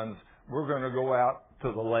 2 sons, we're going to go out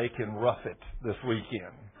to the lake and rough it this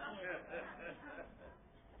weekend.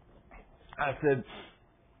 I said,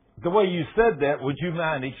 the way you said that, would you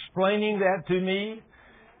mind explaining that to me?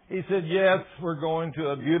 He said, yes, we're going to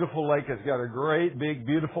a beautiful lake. It's got a great, big,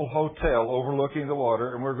 beautiful hotel overlooking the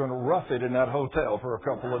water, and we're going to rough it in that hotel for a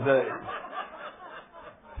couple of days.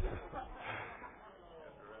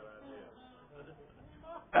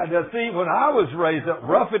 Now, see, when I was raised up,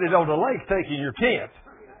 roughing it on the lake, taking your tent,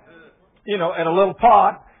 you know, and a little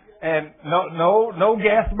pot, and no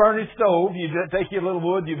gas burning stove. You just take your little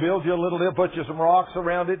wood, you build you a little hill, put you some rocks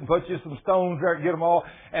around it, and put you some stones there, get them all,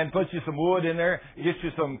 and put you some wood in there, get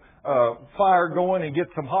you some fire going, and get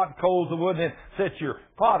some hot coals of wood, and then set your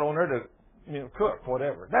pot on there to, cook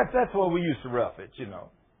whatever. That's what we used to rough it, you know.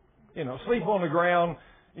 Sleep on the ground,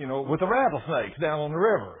 with the rattlesnakes down on the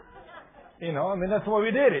river. That's the way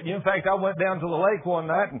we did it. In fact, I went down to the lake one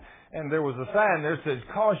night, and there was a sign there that says,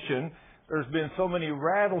 caution, there's been so many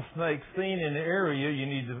rattlesnakes seen in the area, you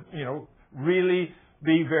need to, really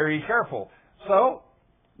be very careful. So,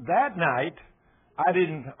 that night, I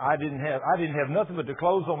didn't have nothing but the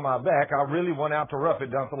clothes on my back. I really went out to rough it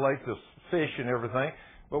down to the lake to fish and everything.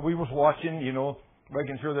 But we was watching,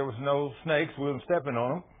 making sure there was no snakes. We weren't stepping on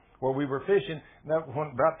them where we were fishing. That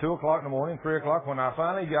was about 2 o'clock in the morning, 3 o'clock. When I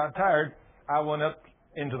finally got tired, I went up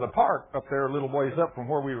into the park up there a little ways up from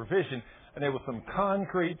where we were fishing, and there was some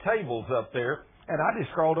concrete tables up there, and I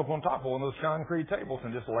just crawled up on top of one of those concrete tables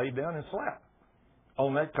and just laid down and slept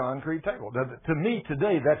on that concrete table. Now, to me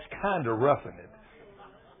today, that's kind of roughing it.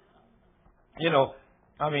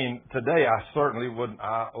 Today I certainly wouldn't.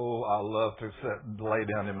 I love to lay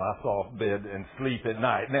down in my soft bed and sleep at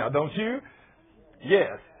night. Now, don't you?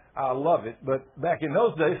 Yes. I love it. But back in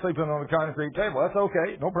those days, sleeping on a concrete table, that's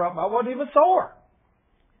okay. No problem. I wasn't even sore.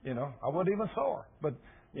 I wasn't even sore. But,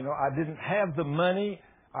 I didn't have the money.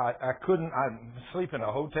 I couldn't sleep in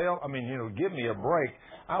a hotel. Give me a break.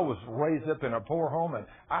 I was raised up in a poor home, and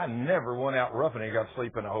I never went out roughing and got to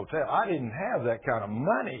sleep in a hotel. I didn't have that kind of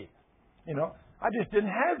money. I just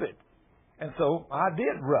didn't have it. And so I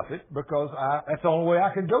did rough it because that's the only way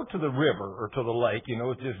I could go to the river or to the lake,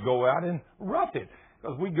 just go out and rough it.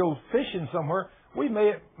 Because we go fishing somewhere, we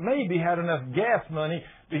maybe had enough gas money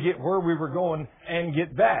to get where we were going and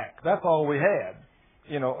get back. That's all we had.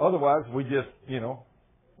 Otherwise we just,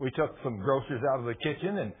 we took some groceries out of the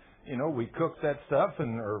kitchen and, we cooked that stuff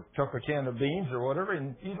or took a can of beans or whatever,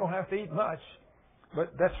 and you don't have to eat much.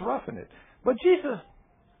 But that's roughing it. But Jesus,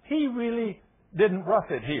 He really didn't rough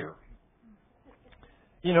it here.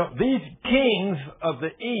 These kings of the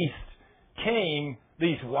East came,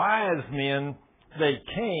 these wise men, they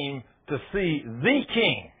came to see the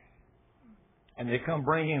King. And they come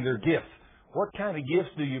bringing their gifts. What kind of gifts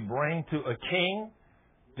do you bring to a king?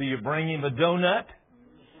 Do you bring him a donut?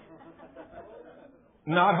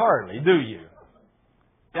 Not hardly, do you?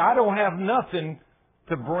 I don't have nothing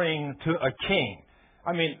to bring to a king.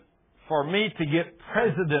 For me to get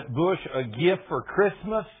President Bush a gift for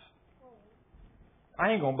Christmas, I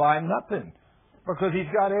ain't going to buy him nothing because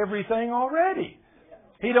he's got everything already.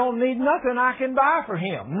 He don't need nothing I can buy for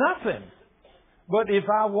him. Nothing. But if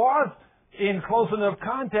I was in close enough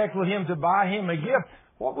contact with him to buy him a gift,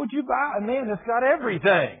 what would you buy? A man that's got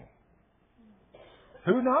everything.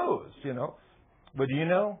 Who knows, But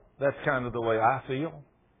that's kind of the way I feel.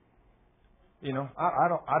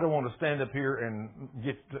 I don't want to stand up here and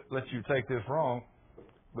let you take this wrong.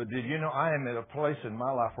 But did you know I am at a place in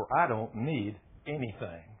my life where I don't need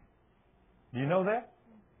anything? Do you know that?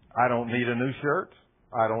 I don't need a new shirt.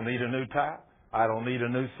 I don't need a new tie. I don't need a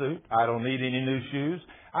new suit. I don't need any new shoes.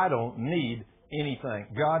 I don't need anything.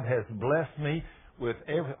 God has blessed me with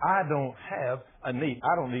everything. I don't have a need.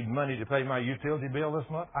 I don't need money to pay my utility bill this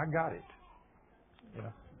month. I got it.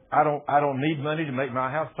 I don't need money to make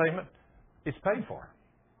my house payment. It's paid for.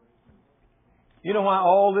 You know why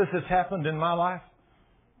all this has happened in my life?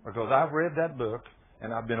 Because I've read that book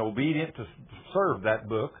and I've been obedient to serve that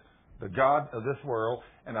book, the God of this world,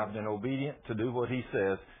 and I've been obedient to do what He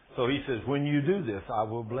says. So He says, when you do this, I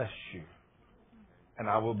will bless you. And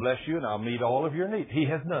I will bless you and I'll meet all of your needs. He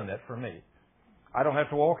has done that for me. I don't have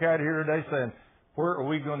to walk out of here today saying, where are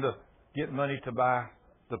we going to get money to buy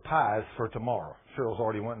the pies for tomorrow? Cheryl's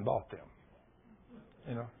already went and bought them.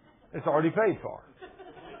 You know, it's already paid for.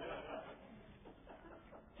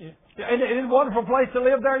 And it's a wonderful place to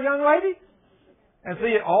live there, young lady. And see,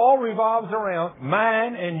 it all revolves around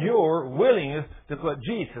mine and your willingness to put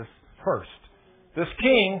Jesus first. This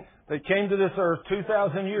King that came to this earth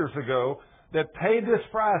 2,000 years ago, that paid this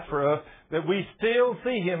price for us, that we still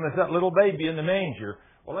see Him as that little baby in the manger.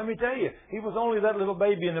 Well, let me tell you, He was only that little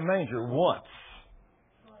baby in the manger once.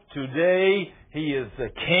 Today, He is the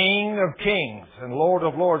King of kings and Lord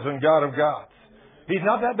of lords and God of gods. He's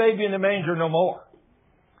not that baby in the manger no more.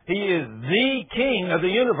 He is the King of the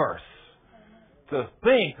universe. To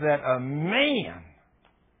think that a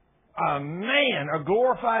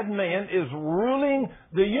glorified man, is ruling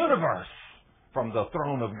the universe from the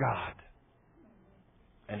throne of God.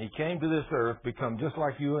 And He came to this earth, become just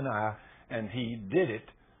like you and I, and He did it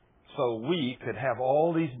so we could have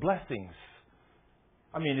all these blessings.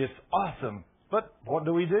 I mean, it's awesome. But what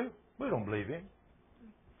do? We don't believe Him.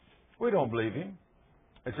 We don't believe Him.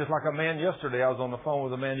 It's just like a man yesterday. I was on the phone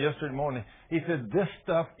with a man yesterday morning. He said, this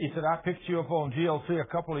stuff, he said, I picked you up on GLC a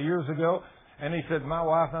couple of years ago. And he said, my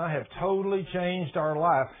wife and I have totally changed our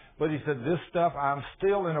life. But he said, this stuff, I'm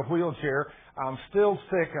still in a wheelchair. I'm still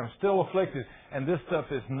sick. I'm still afflicted. And this stuff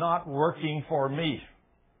is not working for me.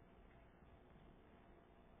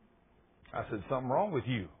 I said, something wrong with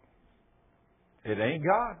you. It ain't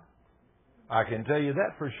God. I can tell you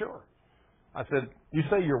that for sure. I said, you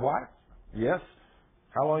say your wife? Yes.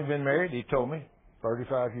 How long have you been married? He told me,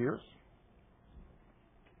 35 years.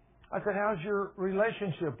 I said, how's your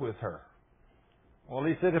relationship with her? Well,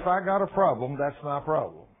 he said, if I got a problem, that's my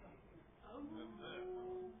problem.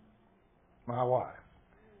 My wife.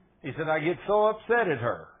 He said, I get so upset at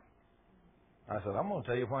her. I said, I'm going to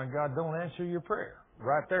tell you why God don't answer your prayer.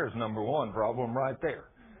 Right there's number one problem right there.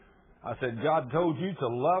 I said, God told you to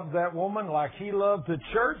love that woman like He loved the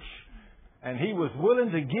church, and He was willing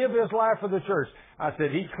to give His life for the church. I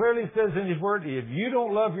said, He clearly says in His Word, if you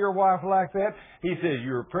don't love your wife like that, He says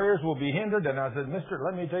your prayers will be hindered. And I said, mister,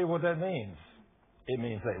 let me tell you what that means. It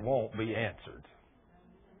means they won't be answered.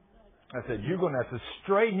 I said, you're going to have to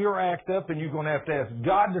straighten your act up, and you're going to have to ask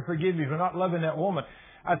God to forgive you for not loving that woman.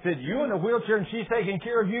 I said, you in a wheelchair and she's taking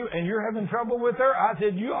care of you and you're having trouble with her? I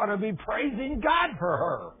said, you ought to be praising God for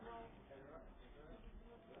her.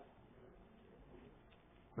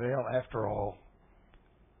 Well, after all,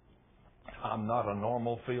 I'm not a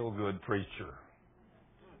normal feel-good preacher.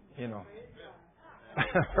 You know.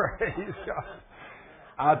 Praise God.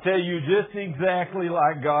 I'll tell you just exactly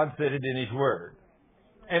like God said it in His Word.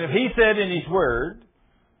 And if He said in His Word,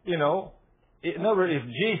 you know, in other words, if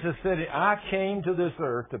Jesus said it, I came to this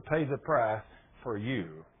earth to pay the price for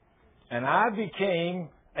you. And I became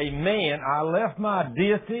a man. I left my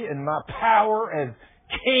deity and my power as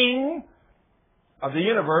King of the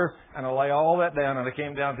universe, and I lay all that down, and I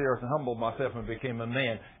came down to the earth and humbled myself and became a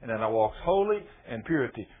man. And then I walked holy and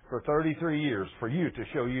purity for 33 years for you, to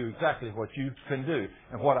show you exactly what you can do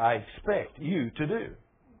and what I expect you to do.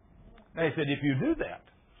 And He said, if you do that,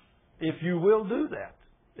 if you will do that,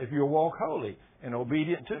 if you'll walk holy and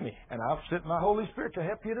obedient to me, and I've sent my Holy Spirit to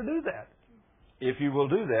help you to do that. If you will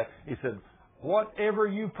do that, He said, whatever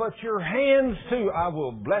you put your hands to, I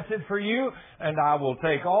will bless it for you, and I will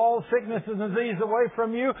take all sickness and disease away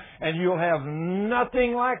from you, and you'll have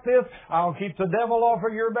nothing like this. I'll keep the devil off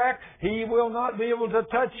of your back. He will not be able to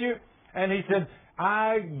touch you. And He said,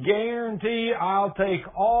 I guarantee I'll take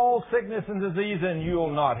all sickness and disease, and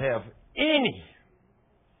you'll not have any.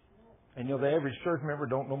 And you know, the average church member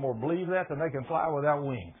don't no more believe that than they can fly without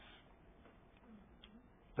wings.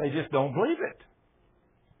 They just don't believe it.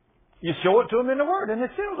 You show it to them in the Word, and they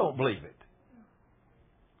still don't believe it.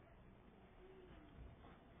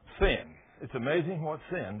 Sin. It's amazing what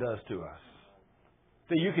sin does to us.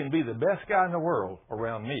 See, you can be the best guy in the world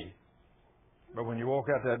around me, but when you walk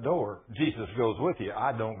out that door, Jesus goes with you.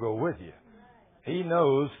 I don't go with you. He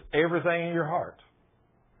knows everything in your heart.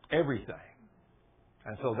 Everything.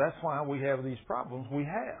 And so that's why we have these problems we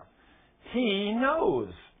have. He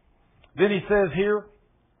knows. Then He says here,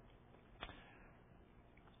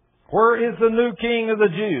 where is the new king of the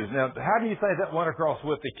Jews? Now, how do you think that went across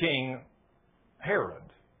with the king Herod?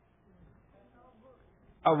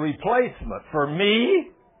 a replacement for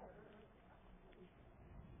me.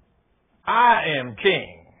 I am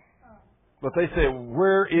king. But they say,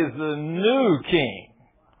 where is the new king?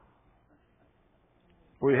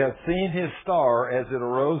 We have seen his star as it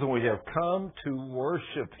arose, and we have come to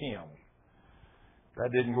worship him.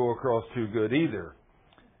 That didn't go across too good either.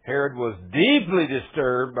 Herod was deeply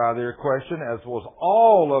disturbed by their question, as was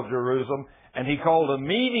all of Jerusalem, and he called a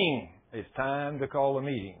meeting. It's time to call a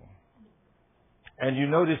meeting. And you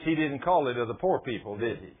notice he didn't call it of the poor people,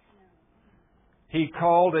 did he? He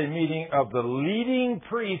called a meeting of the leading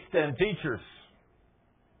priests and teachers.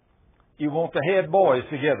 You want the head boys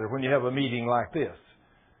together when you have a meeting like this.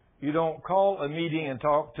 You don't call a meeting and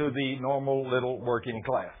talk to the normal little working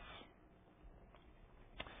class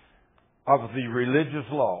of the religious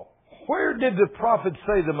law. Where did the prophet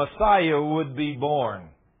say the Messiah would be born?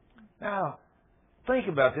 Now, think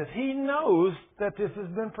about this. He knows that this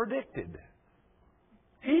has been predicted.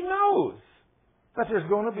 He knows that there's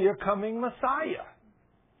going to be a coming Messiah.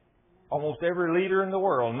 Almost every leader in the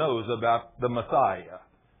world knows about the Messiah.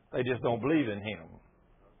 They just don't believe in him.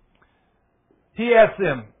 He asked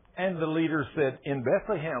them, and the leaders said, in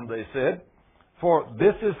Bethlehem, they said, for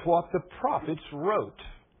this is what the prophets wrote.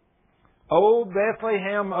 O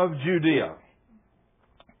Bethlehem of Judea,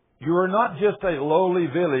 you are not just a lowly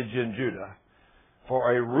village in Judah,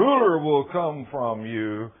 for a ruler will come from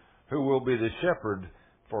you who will be the shepherd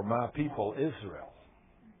for my people Israel.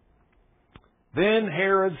 Then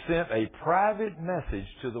Herod sent a private message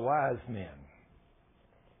to the wise men.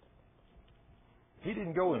 He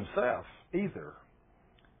didn't go himself either.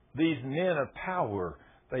 These men of power,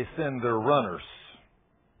 they send their runners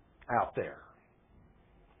out there.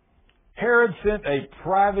 Herod sent a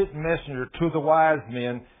private messenger to the wise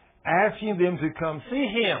men, asking them to come see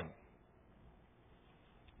him.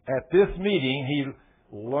 At this meeting,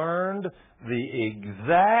 he learned the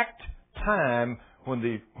exact time when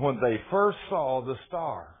they first saw the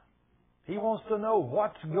star. He wants to know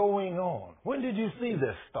what's going on. When did you see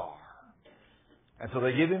this star? And so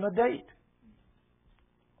they give him a date.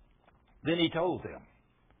 Then he told them,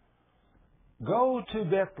 go to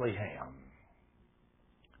Bethlehem.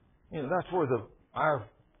 You know, that's where our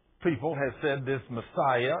people have said this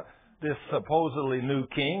Messiah, this supposedly new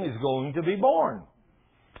king, is going to be born.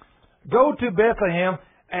 Go to Bethlehem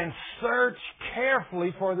and search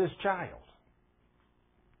carefully for this child.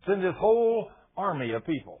 Send this whole army of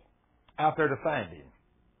people out there to find him.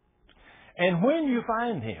 And when you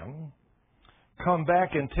find him, come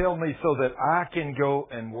back and tell me so that I can go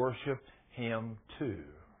and worship him too.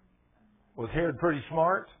 Was Herod pretty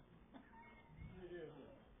smart?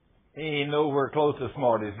 He ain't nowhere close as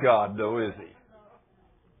smart as God, though, is he?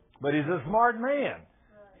 But he's a smart man.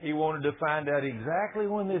 He wanted to find out exactly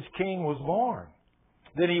when this king was born.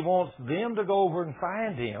 Then he wants them to go over and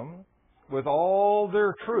find him with all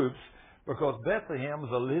their troops, because Bethlehem is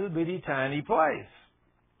a little bitty tiny place.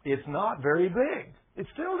 It's not very big. It's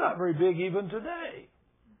still not very big even today.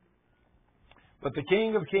 But the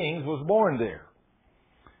King of Kings was born there.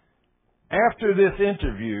 After this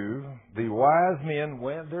interview, the wise men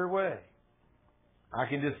went their way. I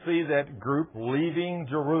can just see that group leaving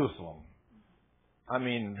Jerusalem. I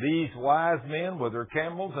mean, these wise men with their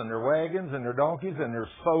camels and their wagons and their donkeys and their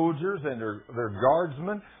soldiers and their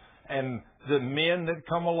guardsmen and the men that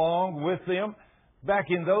come along with them. Back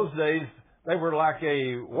in those days, they were like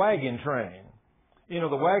a wagon train. You know,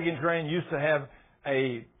 the wagon train used to have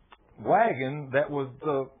a wagon that was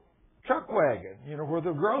the truck wagon, you know, where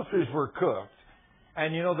the groceries were cooked.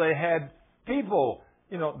 And, you know, they had people,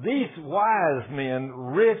 you know, these wise men,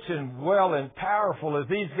 rich and well and powerful as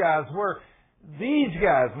these guys were, these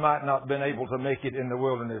guys might not have been able to make it in the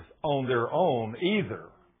wilderness on their own either.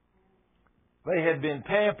 They had been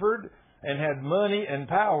pampered and had money and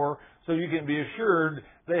power, so you can be assured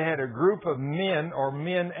they had a group of men or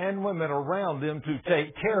men and women around them to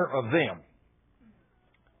take care of them.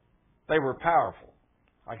 They were powerful.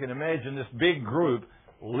 I can imagine this big group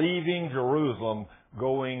leaving Jerusalem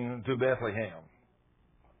going to Bethlehem.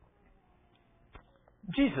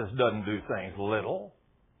 Jesus doesn't do things little.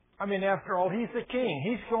 I mean, after all, he's the king.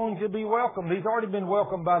 He's going to be welcomed. He's already been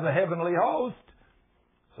welcomed by the heavenly host.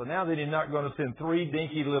 So now that he's not going to send three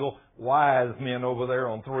dinky little wise men over there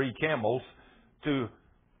on three camels to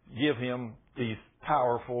give him these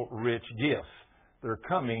powerful, rich gifts. They're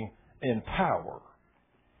coming in power.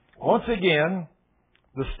 Once again,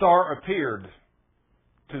 the star appeared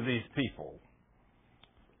to these people,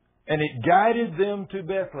 and it guided them to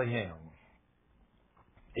Bethlehem.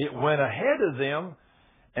 It went ahead of them,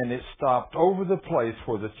 and it stopped over the place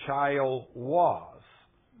where the child was.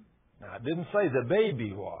 Now, it didn't say the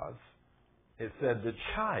baby was. It said the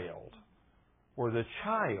child, where the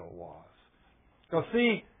child was. Because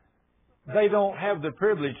see, they don't have the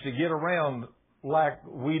privilege to get around like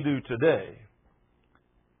we do today.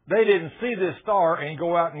 They didn't see this star and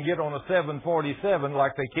go out and get on a 747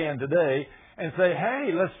 like they can today and say,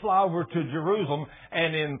 hey, let's fly over to Jerusalem,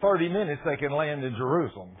 and in 30 minutes they can land in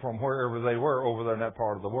Jerusalem from wherever they were over there in that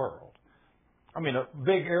part of the world. I mean, a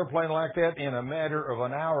big airplane like that in a matter of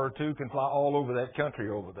an hour or two can fly all over that country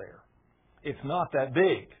over there. It's not that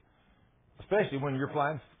big, especially when you're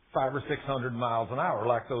flying 500 or 600 miles an hour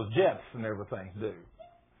like those jets and everything do.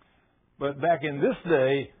 But back in this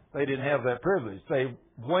day, they didn't have that privilege. They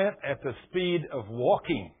went at the speed of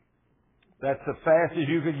walking. That's as fast as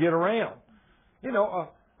you could get around. You know,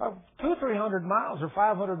 200-300 miles or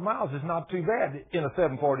 500 miles is not too bad in a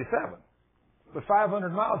 747. But 500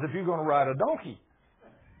 miles if you're going to ride a donkey.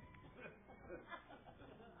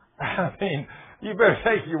 I mean, you better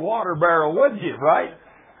take your water barrel with you, right?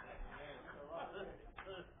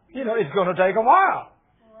 You know, it's going to take a while.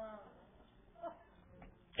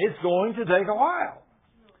 It's going to take a while.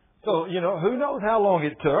 So, you know, who knows how long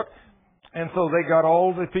it took. And so they got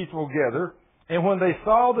all the people together. And when they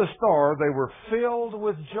saw the star, they were filled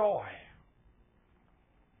with joy.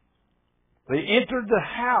 They entered the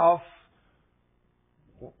house.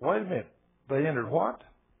 Wait a minute. They entered what?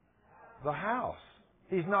 The house.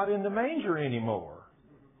 He's not in the manger anymore.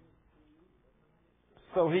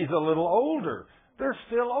 So he's a little older. They're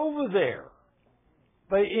still over there.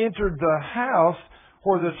 They entered the house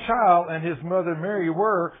where the child and his mother Mary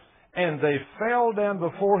were, and they fell down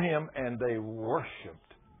before him and they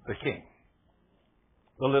worshiped the king,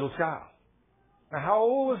 the little child. Now, how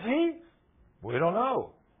old was he? We don't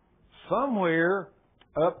know. Somewhere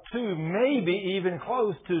up to maybe even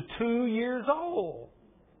close to 2 years old.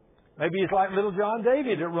 Maybe it's like little John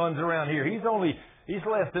David that runs around here. He's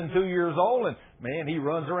less than 2 years old, and man, he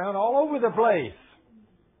runs around all over the place.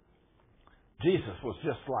 Jesus was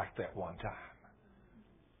just like that one time.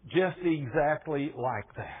 Just exactly like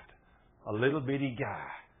that. A little bitty guy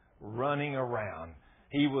running around.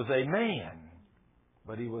 He was a man,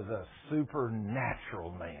 but he was a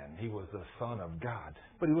supernatural man. He was the Son of God,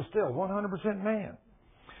 but he was still 100% man.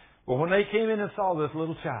 Well, when they came in and saw this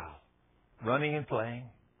little child running and playing,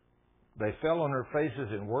 they fell on their faces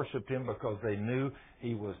and worshiped him because they knew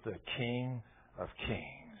he was the King of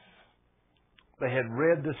Kings. They had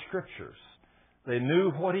read the Scriptures. They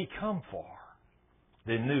knew what he come for.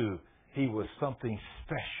 They knew he was something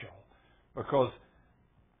special because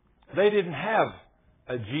they didn't have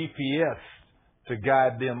a GPS to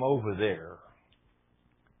guide them over there.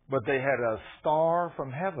 But they had a star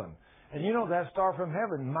from heaven. And you know, that star from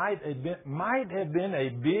heaven might have been a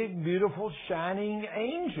big, beautiful, shining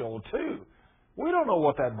angel, too. We don't know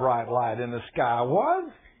what that bright light in the sky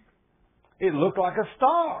was. It looked like a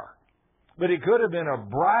star. But it could have been a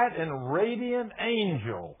bright and radiant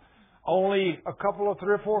angel, only a couple of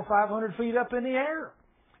 300 or 400 or 500 feet up in the air.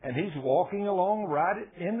 And he's walking along right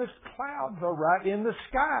in the clouds or right in the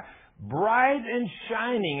sky, bright and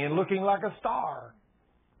shining and looking like a star.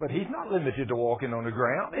 But he's not limited to walking on the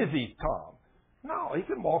ground, is he, Tom? No, he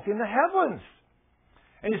can walk in the heavens.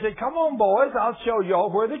 And he said, come on, boys, I'll show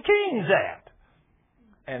y'all where the king's at.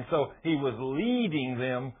 And so he was leading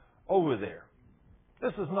them over there.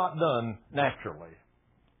 This is not done naturally.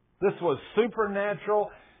 This was supernatural,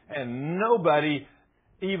 and nobody,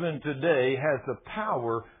 even today, has the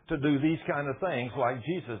power to do these kind of things like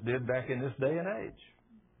Jesus did back in this day and age.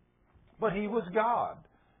 But he was God,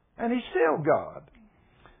 and he's still God.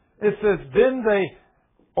 It says, then they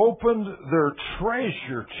opened their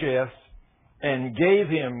treasure chest and gave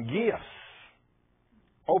him gifts.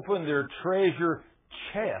 Opened their treasure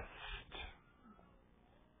chest.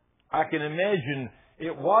 I can imagine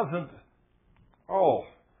it wasn't, oh,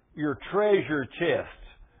 your treasure chest.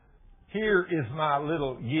 Here is my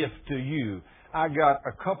little gift to you. I got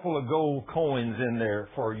a couple of gold coins in there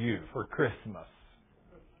for you for Christmas.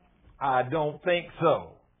 I don't think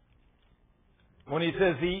so. When he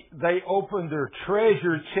says they opened their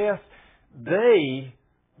treasure chest, they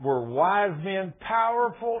were wise men,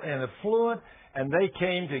 powerful and affluent, and they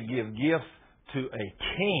came to give gifts to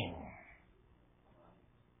a king.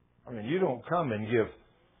 I mean, you don't come and give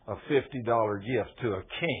a $50 gift to a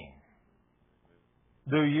king.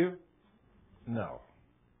 Do you? No.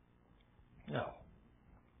 No.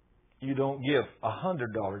 You don't give a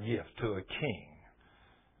 $100 gift to a king.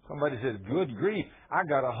 Somebody says, good grief, I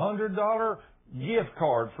got a $100 gift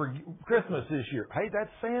card for Christmas this year. Hey, that's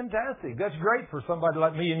fantastic. That's great for somebody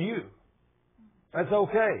like me and you. That's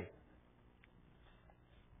okay.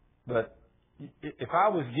 But if I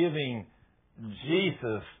was giving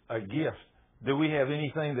Jesus a gift Do we have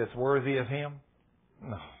anything that's worthy of Him?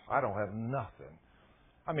 No, I don't have nothing.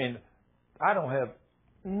 I mean, I don't have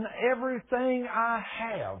everything I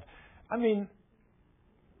have. I mean,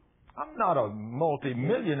 I'm not a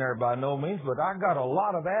multi-millionaire by no means, but I got a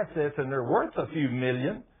lot of assets and they're worth a few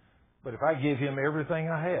million. But if I give Him everything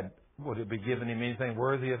I had, would it be giving Him anything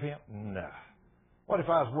worthy of Him? No. What if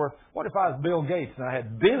I was Bill Gates and I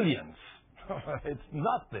had billions? It's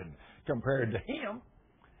nothing compared to Him.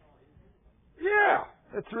 Yeah,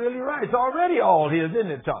 that's really right. It's already all His,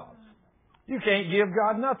 isn't it, Thomas? You can't give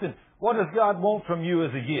God nothing. What does God want from you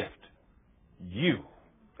as a gift? You.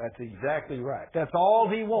 That's exactly right. That's all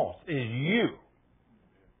He wants is you.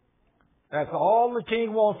 That's all the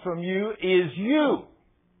King wants from you is you.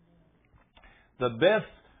 The best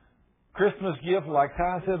Christmas gift, like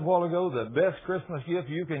Ty said a while ago, the best Christmas gift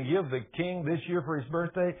you can give the King this year for His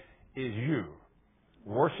birthday is you.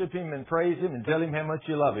 Worship Him and praise Him and tell Him how much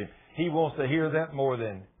you love Him. He wants to hear that more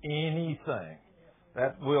than anything.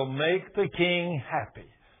 That will make the King happy.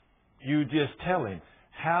 You just tell Him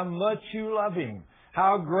how much you love Him,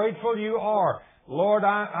 how grateful you are. Lord,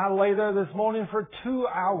 I lay there this morning for 2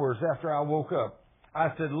 hours after I woke up. I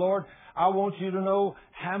said, Lord, I want you to know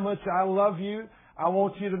how much I love you. I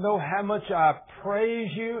want you to know how much I praise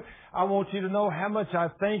you. I want you to know how much I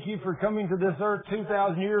thank you for coming to this earth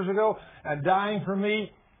 2,000 years ago and dying for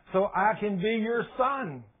me so I can be your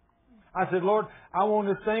son. I said, Lord, I want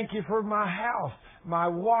to thank you for my house, my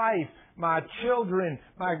wife, my children,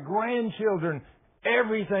 my grandchildren,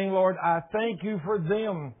 everything, Lord. I thank you for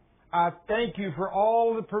them. I thank you for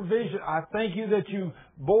all the provision. I thank you that you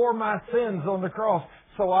bore my sins on the cross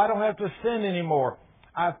so I don't have to sin anymore.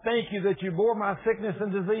 I thank you that you bore my sickness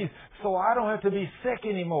and disease so I don't have to be sick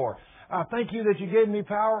anymore. I thank you that you gave me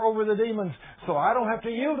power over the demons so I don't have to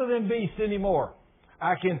yield to them beasts anymore.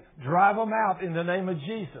 I can drive them out in the name of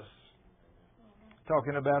Jesus.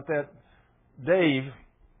 Talking about that, Dave,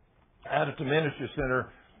 out at the ministry center,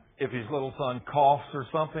 if his little son coughs or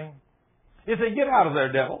something, he said, get out of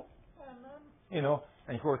there, devil. You know,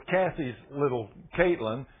 and of course, Cassie's little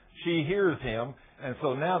Caitlin, she hears him. And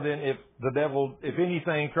so now then, if the devil, if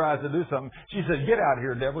anything tries to do something, she said, get out of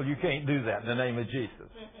here, devil. You can't do that in the name of Jesus.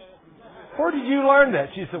 Where did you learn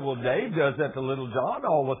that? She said, well, Dave does that to little John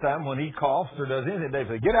all the time when he coughs or does anything. Dave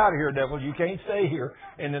said, get out of here, devil. You can't stay here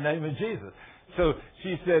in the name of Jesus. So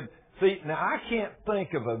she said, see, now I can't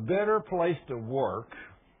think of a better place to work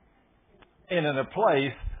and in a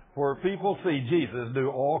place where people see Jesus do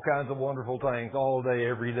all kinds of wonderful things all day,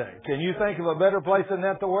 every day. Can you think of a better place than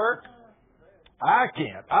that to work? I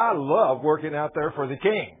can't. I love working out there for the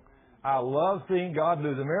King. I love seeing God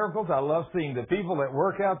do the miracles. I love seeing the people that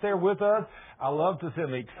work out there with us. I love to see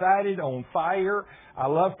them excited, on fire. I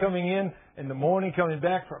love coming in the morning, coming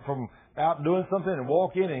back from out doing something and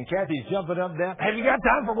walk in and Kathy's jumping up and down. Have you got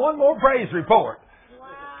time for one more praise report?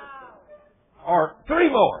 Wow. Or 3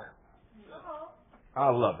 more. I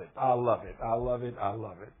love it. I love it. I love it. I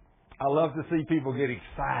love it. I love to see people get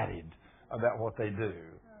excited about what they do,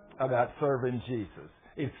 about serving Jesus.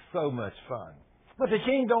 It's so much fun. But the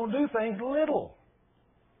King don't do things little.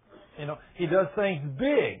 You know, He does things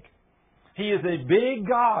big. He is a big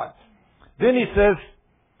God. Then He says,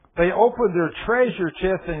 they opened their treasure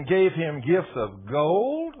chest and gave Him gifts of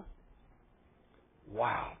gold.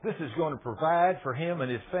 Wow. This is going to provide for him and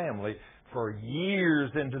his family for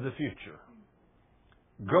years into the future.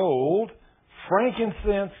 Gold,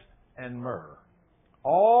 frankincense, and myrrh.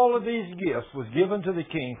 All of these gifts was given to the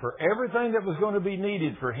King for everything that was going to be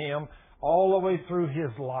needed for him all the way through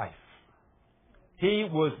his life. He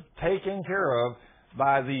was taken care of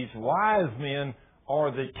by these wise men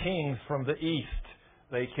or the kings from the east.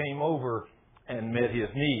 They came over and met his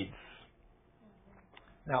needs.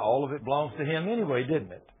 Now, all of it belongs to him anyway,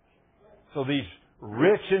 didn't it? So these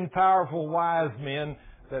rich and powerful wise men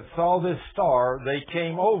that saw this star, they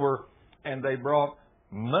came over and they brought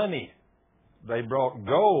money. They brought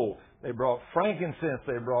gold. They brought frankincense.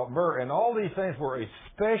 They brought myrrh. And all these things were a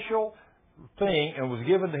special thing and was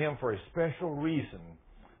given to him for a special reason,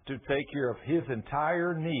 to take care of his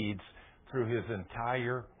entire needs through his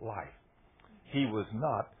entire life. He was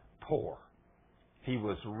not poor. He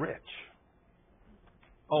was rich.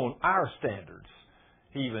 On our standards,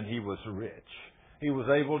 even he was rich. He was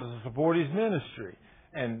able to support his ministry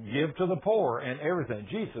and give to the poor and everything.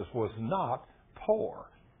 Jesus was not poor.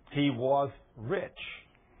 He was rich.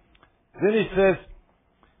 Then he says,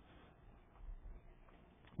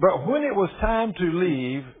 but when it was time to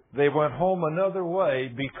leave, they went home another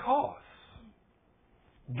way because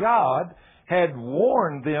God had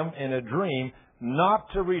warned them in a dream not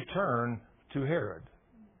to return to Herod.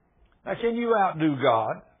 Now, can you outdo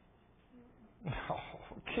God?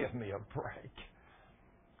 Oh, give me a break.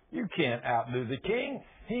 You can't outdo the king.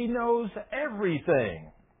 He knows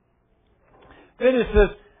everything. Then it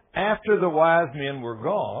says, after the wise men were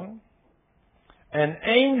gone, an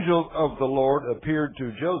angel of the Lord appeared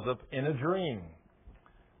to Joseph in a dream.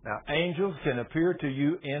 Now, angels can appear to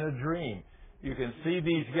you in a dream. You can see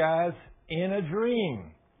these guys in a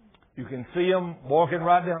dream. You can see them walking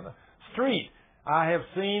right down the street. I have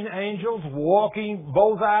seen angels walking,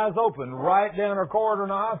 both eyes open, right down a corridor in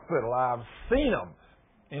a hospital. I've seen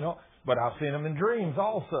them, but I've seen them in dreams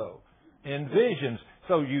also, in visions.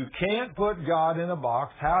 So you can't put God in a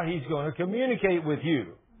box how He's going to communicate with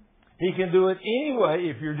you. He can do it anyway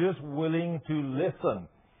if you're just willing to listen.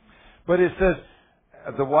 But it says,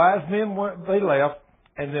 the wise men, they left,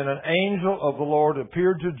 and then an angel of the Lord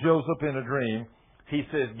appeared to Joseph in a dream. He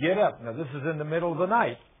says, get up. Now, this is in the middle of the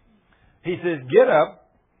night. He says, get up,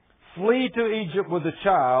 flee to Egypt with the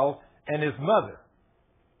child and his mother.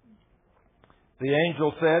 The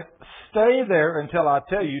angel said, stay there until I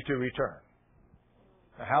tell you to return.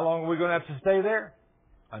 Now, how long are we going to have to stay there?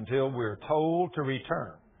 Until we're told to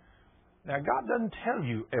return. Now, God doesn't tell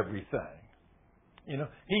you everything.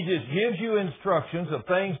 He just gives you instructions of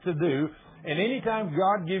things to do. And anytime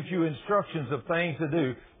God gives you instructions of things to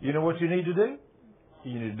do, you know what you need to do?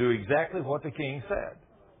 You need to do exactly what the king said.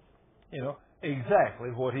 Exactly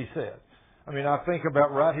what he said. I mean, I think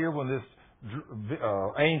about right here when this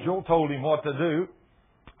angel told him what to do.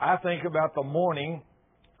 I think about the morning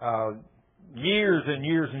years and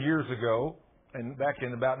years and years ago, and back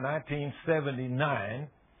in about 1979,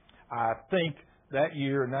 I think that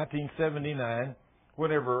year, 1979,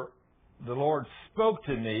 whenever the Lord spoke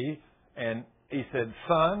to me and He said,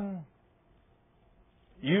 son,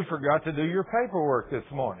 you forgot to do your paperwork this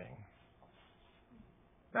morning.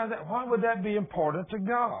 Now, why would that be important to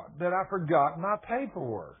God, that I forgot my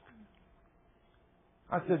paperwork?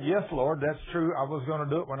 I said, yes, Lord, that's true. I was going to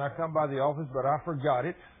do it when I come by the office, but I forgot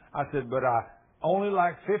it. I said, but I only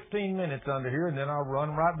like 15 minutes under here, and then I'll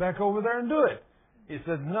run right back over there and do it. He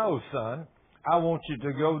said, no, son, I want you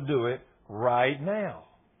to go do it right now.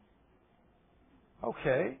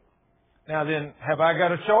 Okay. Now then, have I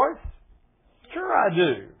got a choice? Sure I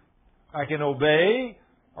do. I can obey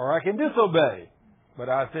or I can disobey. But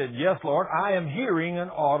I said, yes, Lord, I am hearing an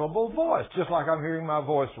audible voice, just like I'm hearing my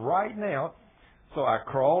voice right now. So I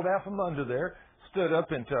crawled out from under there, stood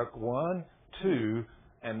up and took 1, 2,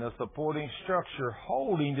 and the supporting structure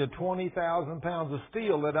holding the 20,000 pounds of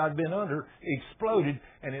steel that I'd been under exploded,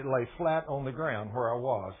 and it lay flat on the ground where I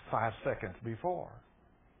was 5 seconds before.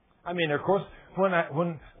 I mean, of course, when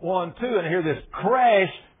 1, 2, and I hear this crash,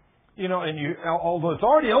 and you, although it's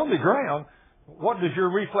already on the ground, what does your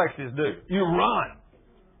reflexes do? You run.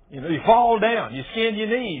 You fall down. You skin your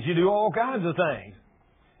knees. You do all kinds of things.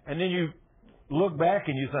 And then you look back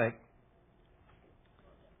and you think,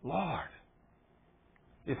 Lord,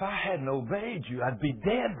 if I hadn't obeyed you, I'd be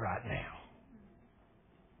dead right now.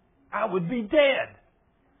 I would be dead.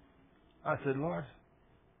 I said, Lord,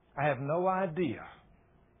 I have no idea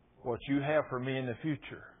what you have for me in the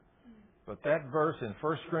future. But that verse in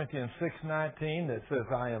 1 Corinthians 6:19 that says,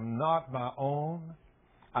 I am not my own,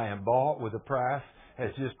 I am bought with a price,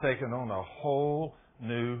 has just taken on a whole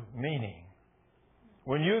new meaning.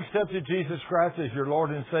 When you accepted Jesus Christ as your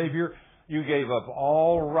Lord and Savior, you gave up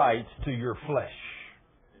all rights to your flesh.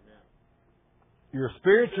 Your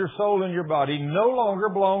spirit, your soul, and your body no longer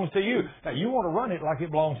belongs to you. Now, you want to run it like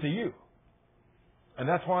it belongs to you. And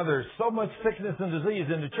that's why there's so much sickness and disease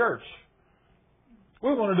in the church.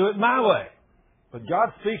 We want to do it my way. But God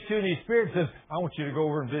speaks to you in His Spirit and says, I want you to go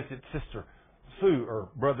over and visit Sister Sue or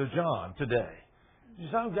Brother John today. You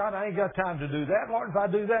say, oh, God, I ain't got time to do that. Lord, if I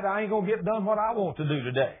do that, I ain't going to get done what I want to do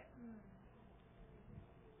today.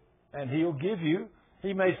 And He'll give you,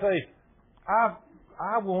 He may say,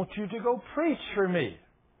 I want you to go preach for me.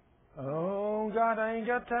 Oh, God, I ain't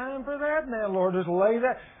got time for that now, Lord. Just lay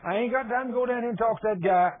that. I ain't got time to go down here and talk to that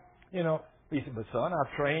guy. He said, but son,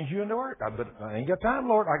 I've trained you in the Word. But I ain't got time,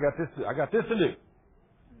 Lord. I got this to do.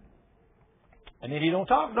 And then He don't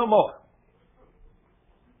talk no more.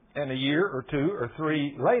 And a year or 2 or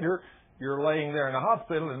 3 later, you're laying there in a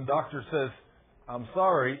hospital and the doctor says, I'm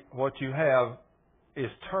sorry, what you have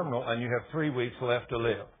is terminal and you have 3 weeks left to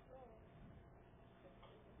live.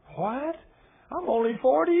 What? I'm only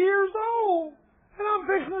 40 years old and I'm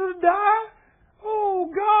fixing to die? Oh,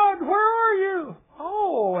 God, where are you?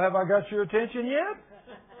 Oh, have I got your attention yet?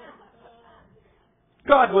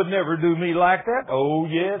 God would never do me like that. Oh,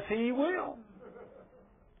 yes, He will.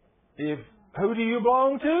 Who do you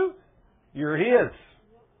belong to? You're His.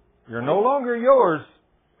 You're no longer yours.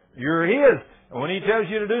 You're His. And when He tells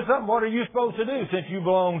you to do something, what are you supposed to do since you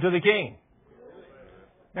belong to the King?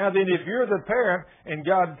 Now then, if you're the parent and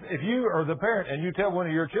if you are the parent and you tell one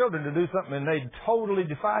of your children to do something and they totally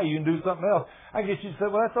defy you and do something else, I guess you'd say,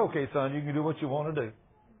 well, that's okay, son. You can do what you want to do.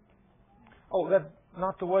 Oh, that's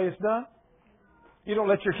not the way it's done? You don't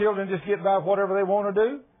let your children just get by with whatever they want to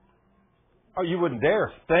do? Oh, you wouldn't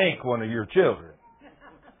dare spank one of your children.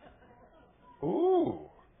 Ooh.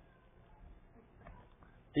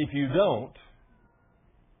 If you don't,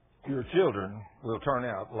 your children will turn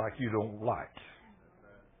out like you don't like.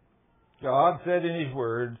 God said in His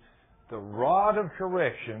Word, the rod of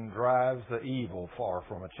correction drives the evil far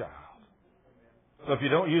from a child. So if you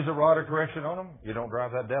don't use the rod of correction on them, you don't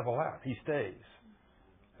drive that devil out. He stays.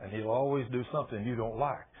 And he'll always do something you don't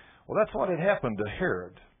like. Well, that's what had happened to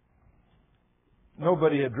Herod.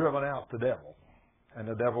 Nobody had driven out the devil, and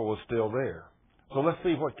the devil was still there. So let's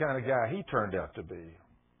see what kind of guy he turned out to be.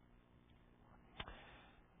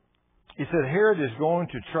 He said, Herod is going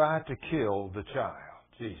to try to kill the child,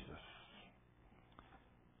 Jesus.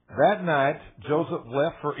 That night, Joseph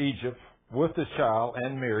left for Egypt with the child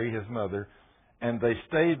and Mary, his mother, and they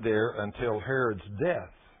stayed there until Herod's death.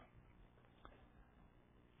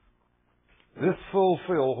 This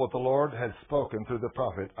fulfilled what the Lord had spoken through the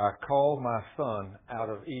prophet, I called my son out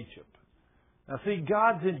of Egypt. Now see,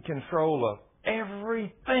 God's in control of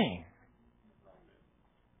everything.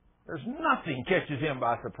 There's nothing catches Him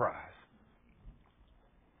by surprise.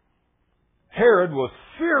 Herod was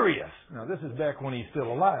furious. Now this is back when he's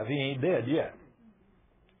still alive. He ain't dead yet.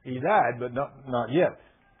 He died, but not yet.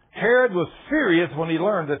 Herod was furious when he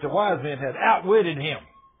learned that the wise men had outwitted him.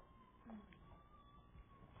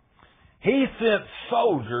 He sent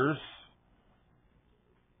soldiers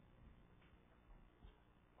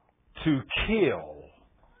to kill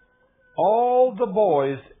all the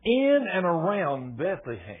boys in and around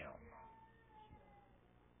Bethlehem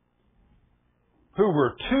who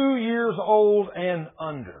were 2 years old and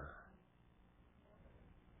under,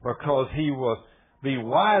 because the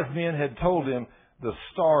wise men had told him the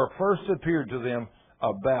star first appeared to them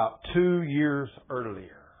about 2 years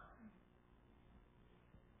earlier.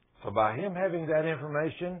 So by him having that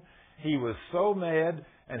information, he was so mad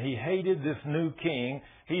and he hated this new king,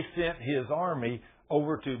 he sent his army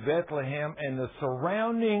over to Bethlehem and the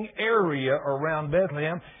surrounding area around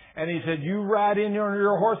Bethlehem. And he said, you ride in on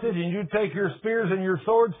your horses and you take your spears and your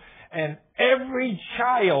swords, and every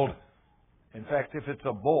child, in fact, if it's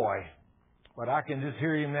a boy, but I can just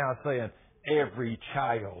hear him now saying, every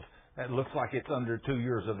child that looks like it's under 2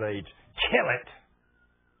 years of age, kill it.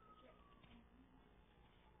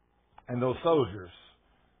 And those soldiers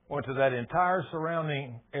went to that entire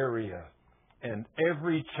surrounding area, and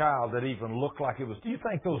every child that even looked like it was... Do you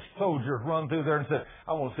think those soldiers run through there and said,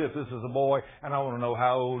 I want to see if this is a boy, and I want to know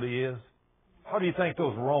how old he is? How do you think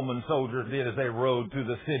those Roman soldiers did as they rode through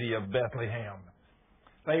the city of Bethlehem?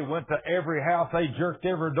 They went to every house. They jerked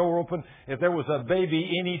every door open. If there was a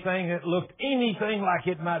baby, anything that looked anything like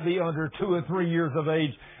it might be under 2 or 3 years of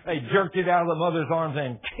age, they jerked it out of the mother's arms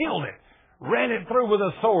and killed it. Ran it through with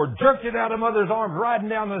a sword, jerked it out of mother's arms, riding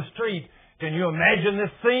down the street. Can you imagine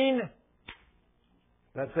this scene?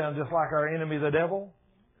 That sounds just like our enemy, the devil.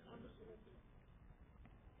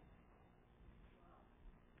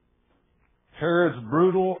 Herod's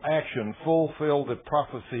brutal action fulfilled the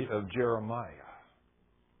prophecy of Jeremiah.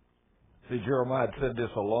 See, Jeremiah had said this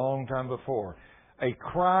a long time before. A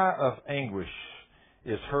cry of anguish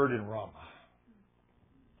is heard in Ramah.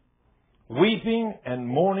 Weeping and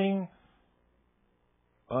mourning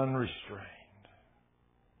unrestrained.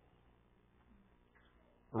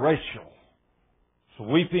 Rachel is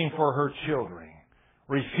weeping for her children,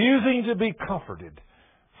 refusing to be comforted,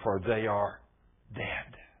 for they are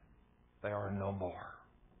dead. They are no more.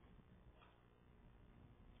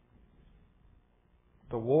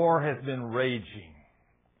 The war has been raging.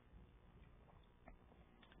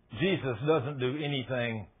 Jesus doesn't do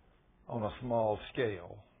anything on a small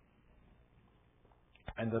scale.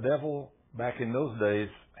 And the devil, back in those days,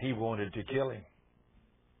 he wanted to kill him.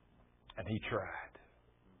 And he tried.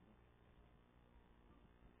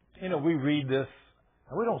 You know, we read this,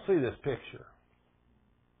 and we don't see this picture.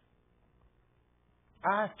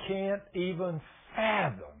 I can't even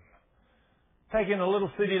fathom taking a little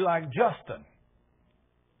city like Justin,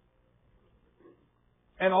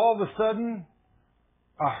 and all of a sudden,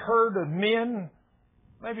 a herd of men,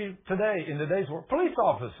 maybe today, in today's world, police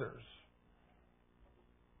officers,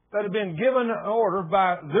 that have been given an order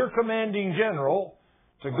by their commanding general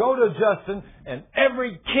to go to Justin, and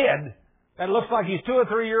every kid that looks like he's 2 or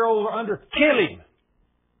 3 years old or under, kill him.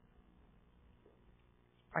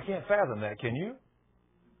 I can't fathom that, can you?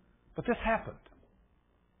 But this happened.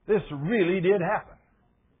 This really did happen.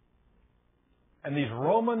 And these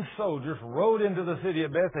Roman soldiers rode into the city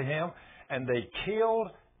of Bethlehem, and they killed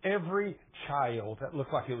every child that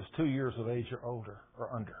looked like it was 2 years of age or older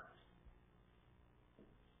or under.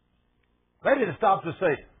 They didn't stop to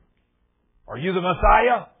say, "Are you the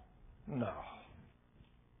Messiah?" No.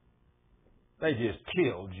 They just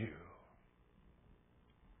killed you.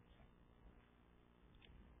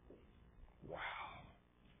 Wow.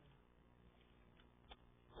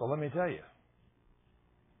 So let me tell you,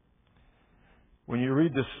 when you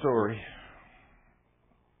read this story,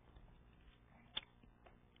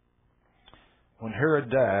 when Herod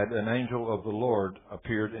died, an angel of the Lord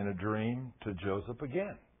appeared in a dream to Joseph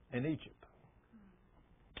again in Egypt.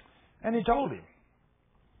 And he told him,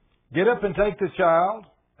 "Get up and take the child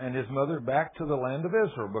and his mother back to the land of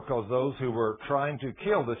Israel, because those who were trying to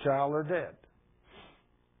kill the child are dead."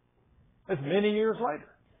 It's many years later.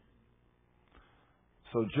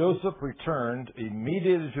 So Joseph returned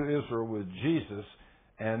immediately to Israel with Jesus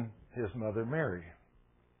and his mother Mary.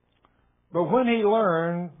 But when he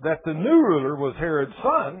learned that the new ruler was Herod's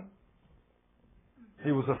son,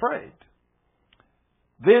 he was afraid.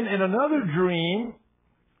 Then in another dream,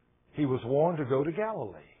 he was warned to go to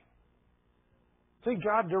Galilee. See,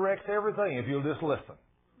 God directs everything if you'll just listen.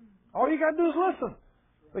 All you got to do is listen.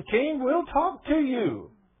 The King will talk to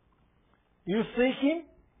you. You seek Him.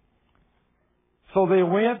 So they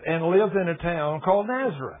went and lived in a town called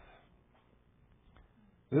Nazareth.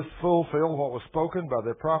 This fulfilled what was spoken by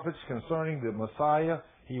the prophets concerning the Messiah.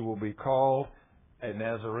 He will be called a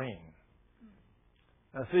Nazarene.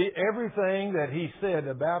 Now see, everything that he said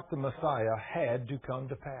about the Messiah had to come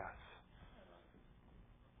to pass.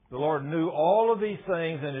 The Lord knew all of these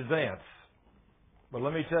things in advance. But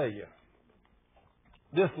let me tell you,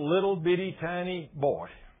 this little bitty tiny boy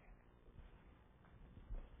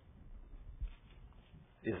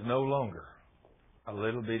is no longer a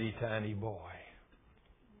little bitty tiny boy.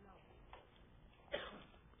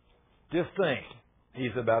 Just think,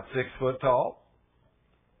 he's about 6 foot tall.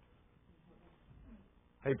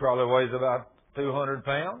 He probably weighs about 200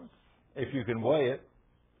 pounds, if you can weigh it.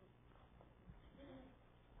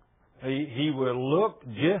 He will look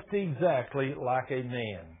just exactly like a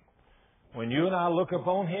man. When you and I look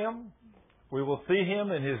upon him, we will see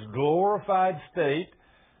him in his glorified state.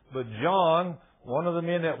 But John, one of the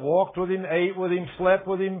men that walked with him, ate with him, slept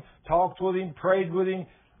with him, talked with him, prayed with him,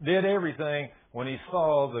 did everything, when he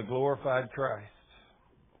saw the glorified Christ,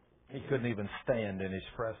 he couldn't even stand in his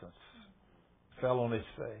presence. Fell on his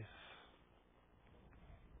face.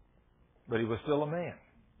 But he was still a man,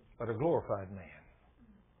 but a glorified man.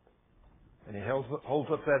 And he holds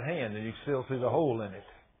up that hand, and you still see the hole in it.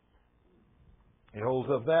 He holds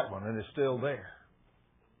up that one, and it's still there.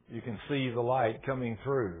 You can see the light coming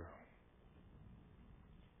through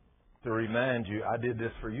to remind you, I did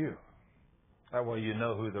this for you. That way you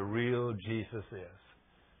know who the real Jesus is.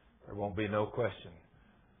 There won't be no question.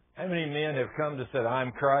 How many men have come to say,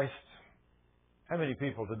 I'm Christ? How many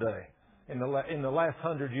people today, in the last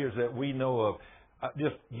 100 years that we know of,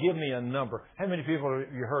 just give me a number. How many people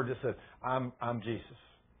have you heard that said, I'm Jesus?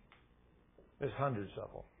 There's hundreds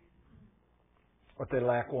of them. But they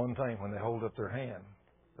lack one thing when they hold up their hand.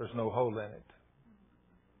 There's no hole in it.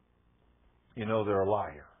 You know they're a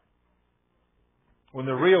liar. When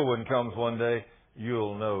the real one comes one day,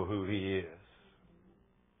 you'll know who He is.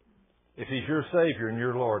 If He's your Savior and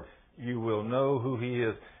your Lord, you will know who He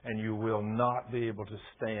is, and you will not be able to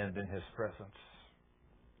stand in His presence.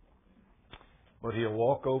 But He'll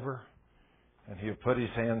walk over, and He'll put His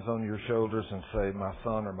hands on your shoulders and say, my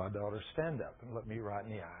son or my daughter, stand up and look me right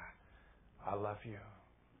in the eye. I love you.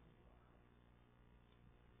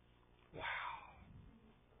 Wow.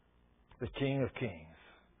 The King of Kings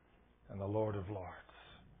and the Lord of Lords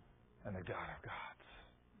and the God of Gods.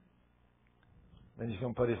 Then He's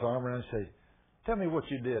going to put His arm around and say, tell me what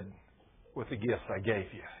you did with the gifts I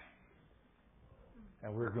gave you.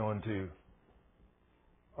 And we're going to,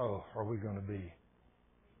 are we going to be,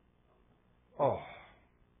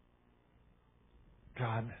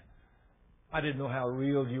 God, I didn't know how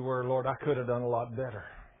real you were, Lord. I could have done a lot better.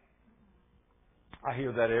 I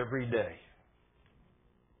hear that every day.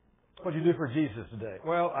 What did you do for Jesus today?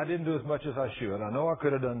 Well, I didn't do as much as I should. I know I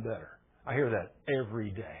could have done better. I hear that every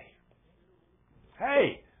day.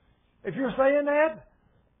 Hey, if you're saying that,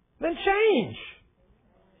 then change.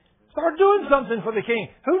 Start doing something for the King.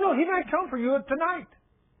 Who knows? He might come for you tonight.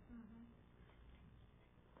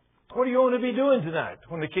 What do you want to be doing tonight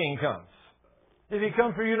when the King comes? If He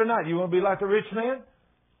comes for you tonight, you want to be like the rich man?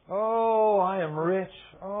 Oh, I am rich.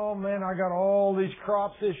 Oh, man, I got all these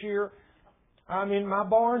crops this year. I mean, my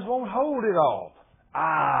barns won't hold it all.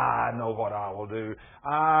 I know what I will do.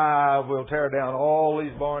 I will tear down all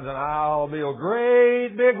these barns and I'll build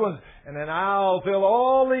great big ones. And then I'll fill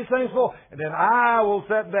all these things full. And then I will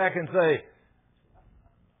sit back and say,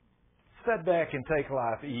 sit back and take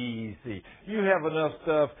life easy. You have enough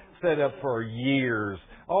stuff set up for years.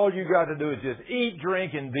 All you got to do is just eat,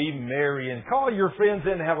 drink, and be merry and call your friends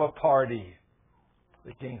in and have a party.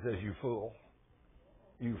 The king says, you fool.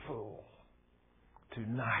 You fool.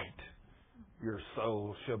 Tonight, your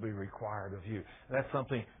soul shall be required of you. That's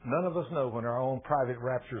something none of us know when our own private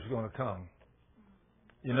rapture is going to come.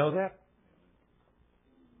 You know that?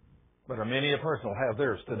 But many a person will have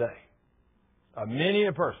theirs today. Many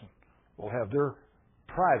a person will have their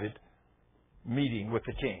private meeting with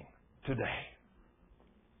the king today.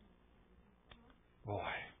 Boy,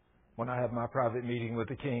 when I have my private meeting with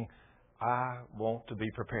the king, I want to be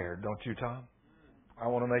prepared. Don't you, Tom? I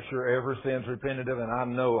want to make sure every sin's repented of, and I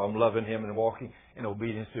know I'm loving Him and walking in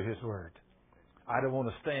obedience to His Word. I don't want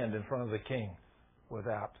to stand in front of the King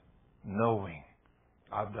without knowing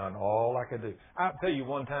I've done all I could do. I'll tell you,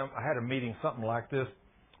 one time I had a meeting something like this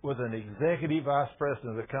with an executive vice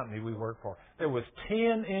president of the company we worked for. There was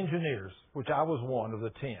 10 engineers, which I was one of the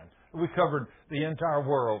 10. We covered the entire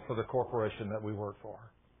world for the corporation that we worked for.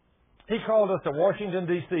 He called us to Washington,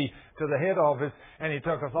 D.C., to the head office, and he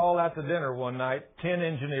took us all out to dinner one night, 10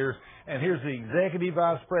 engineers, and here's the executive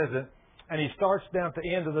vice president, and he starts down at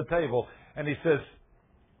the end of the table, and he says,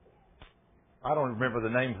 I don't remember the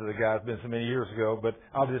names of the guys, it's been so many years ago, but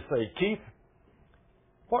I'll just say, Keith,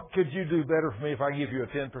 what could you do better for me if I give you a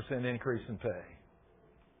 10% increase in pay?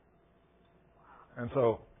 And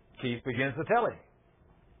so Keith begins to tell him.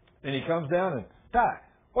 Then he comes down and, Ty,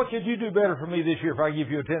 what could you do better for me this year if I give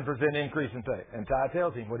you a 10% increase in pay? And Ty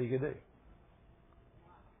tells him what he could do.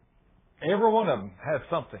 Every one of them has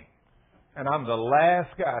something. And I'm the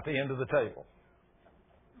last guy at the end of the table.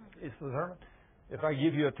 He says, Herman, if I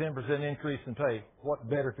give you a 10% increase in pay, what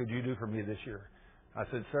better could you do for me this year? I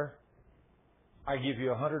said, sir, I give you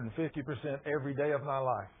 150% every day of my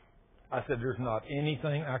life. I said, there's not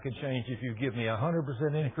anything I can change. If you give me a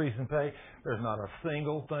 100% increase in pay, there's not a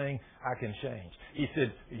single thing I can change. He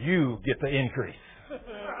said, you get the increase.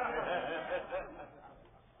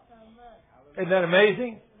 Isn't that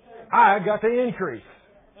amazing? I got the increase.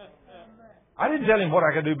 I didn't tell him what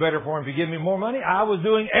I could do better for him if he gave me more money. I was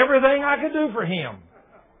doing everything I could do for him.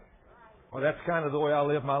 Well, that's kind of the way I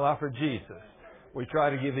live my life for Jesus. We try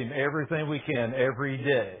to give Him everything we can every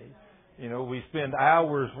day. You know, we spend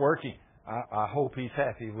hours working. I hope He's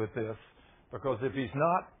happy with this, because if He's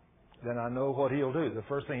not, then I know what He'll do. The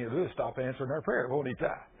first thing He'll do is stop answering our prayer, won't He,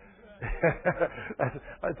 Ty?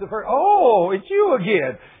 That's the first. Oh, it's you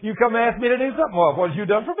again. You come ask me to do something. Well, what have you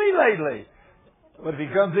done for me lately? But if he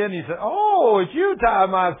comes in and he says, oh, it's you, Ty,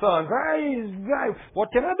 my son. Praise God.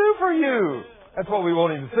 What can I do for you? That's what we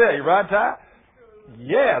want him to say, right, Ty?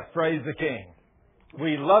 Yes, praise the King.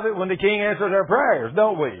 We love it when the King answers our prayers,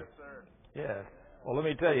 don't we? Yes. Well, let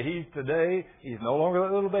me tell you, he's no longer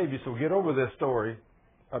that little baby, so get over this story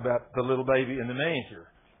about the little baby in the manger.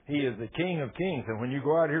 He is the King of Kings, and when you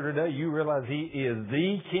go out here today, you realize He is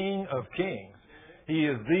the King of Kings. He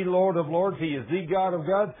is the Lord of Lords. He is the God of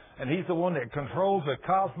gods, and He's the one that controls the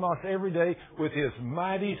cosmos every day with His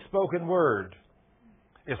mighty spoken word.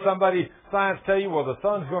 If science tell you, well, the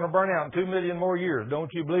sun's going to burn out in 2 million more years, don't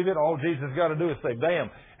you believe it? All Jesus got to do is say, bam,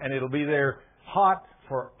 and it'll be there hot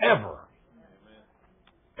forever.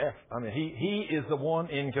 I mean, He is the one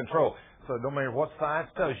in control. So no matter what science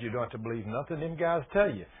tells you, you don't have to believe nothing them guys tell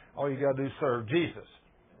you. All you got to do is serve Jesus.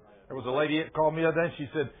 There was a lady that called me the other day, and she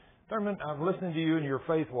said, Thurman, I'm listening to you in your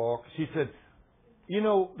faith walk. She said, you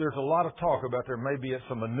know, there's a lot of talk about there may be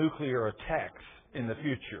some nuclear attacks in the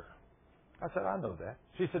future. I said, I know that.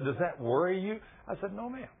 She said, does that worry you? I said, no,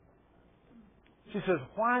 ma'am. She says,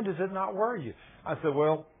 why does it not worry you? I said,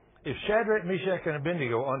 well, if Shadrach, Meshach, and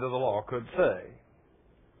Abednego under the law could say,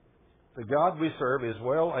 the God we serve is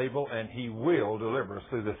well able and He will deliver us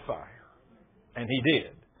through this fire. And He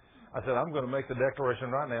did. I said, I'm going to make the declaration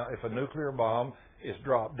right now. If a nuclear bomb is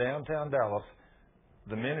dropped downtown Dallas,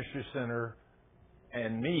 the ministry center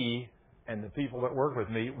and me and the people that work with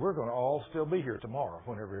me, we're going to all still be here tomorrow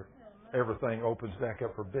whenever everything opens back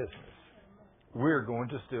up for business. We're going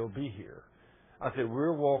to still be here. I said,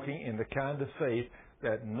 we're walking in the kind of faith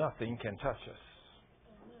that nothing can touch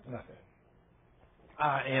us. Nothing.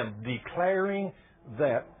 I am declaring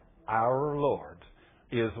that our Lord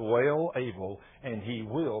is well able and He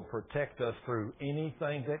will protect us through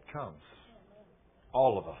anything that comes.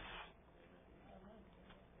 All of us.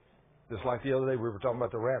 Just like the other day we were talking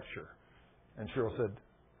about the rapture. And Cheryl said,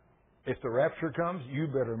 if the rapture comes, you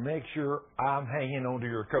better make sure I'm hanging onto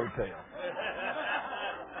your coattail.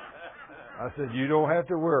 I said, you don't have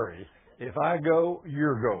to worry. If I go,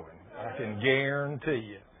 you're going. I can guarantee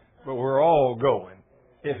you. But we're all going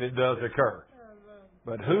if it does occur.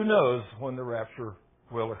 But who knows when the rapture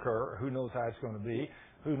will occur? Who knows how it's going to be?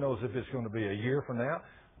 Who knows if it's going to be a year from now?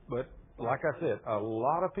 But like I said, a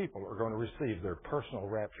lot of people are going to receive their personal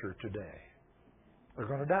rapture today. They're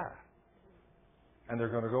going to die. And they're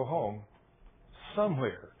going to go home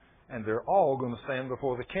somewhere. And they're all going to stand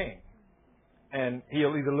before the King. And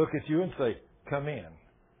He'll either look at you and say, come in.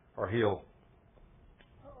 Or He'll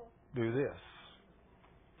do this.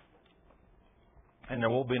 And there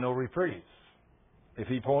won't be no reprieve. If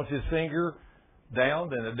He points His finger down,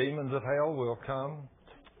 then the demons of hell will come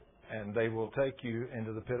and they will take you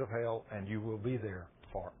into the pit of hell and you will be there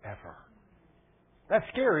forever. That's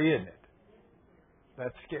scary, isn't it?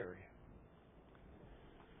 That's scary.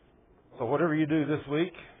 So whatever you do this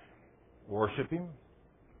week, worship Him,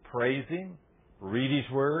 praise Him, read His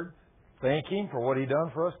Word, thank Him for what He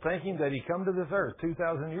done for us, thank Him that He come to this earth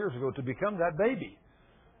 2,000 years ago to become that baby.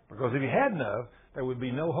 Because if He hadn't of, there would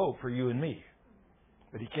be no hope for you and me.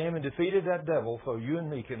 But He came and defeated that devil so you and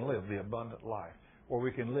me can live the abundant life, where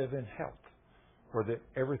we can live in health, where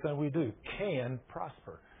everything we do can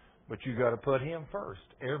prosper. But you got to put Him first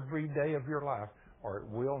every day of your life, or it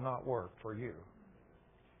will not work for you.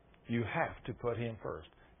 You have to put Him first.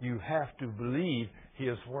 You have to believe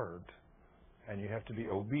His Word. And you have to be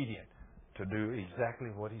obedient to do exactly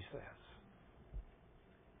what He says.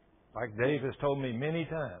 Like Dave has told me many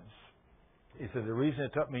times, he said, the reason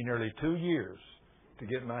it took me nearly 2 years to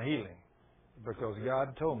get my healing, because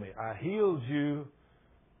God told me, I healed you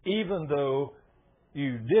even though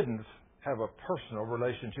you didn't have a personal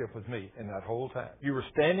relationship with me in that whole time. You were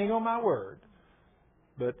standing on my word,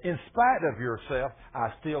 but in spite of yourself, I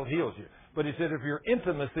still healed you. But He said, if your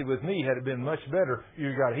intimacy with me had been much better,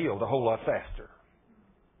 you got healed a whole lot faster.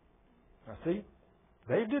 Now see,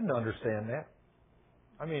 Dave didn't understand that.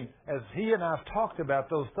 I mean, as he and I have talked about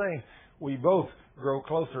those things, we both grow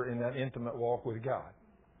closer in that intimate walk with God.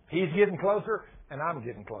 He's getting closer, and I'm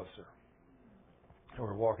getting closer. And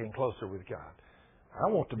we're walking closer with God.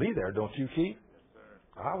 I want to be there, don't you, Keith?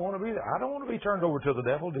 I want to be there. I don't want to be turned over to the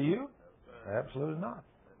devil, do you? Absolutely not.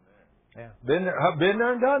 Yeah. I've been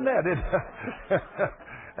there and done that.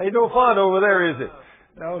 Ain't no fun over there, is it?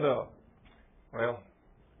 No. Well,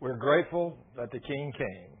 we're grateful that the King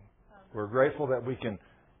came. We're grateful that we can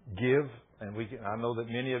give, and I know that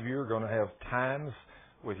many of you are going to have times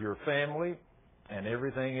with your family and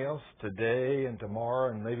everything else today and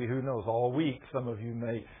tomorrow, and maybe, who knows, all week. Some of you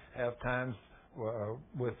may have times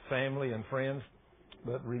with family and friends.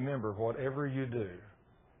 But remember, whatever you do,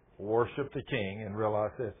 worship the King and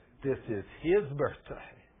realize that this is His birthday.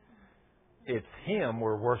 It's Him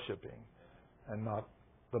we're worshiping and not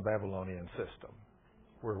the Babylonian system.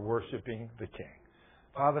 We're worshiping the King.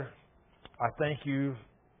 Father, I thank you,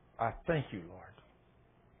 Lord,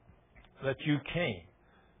 that you came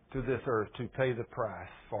to this earth to pay the price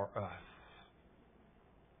for us.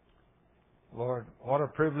 Lord, what a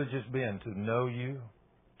privilege it's been to know you,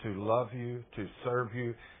 to love you, to serve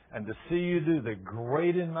you, and to see you do the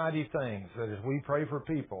great and mighty things that as we pray for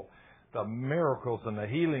people, the miracles and the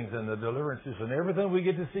healings and the deliverances and everything we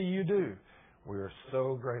get to see you do. We are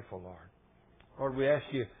so grateful, Lord. Lord, we ask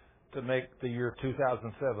you to make the year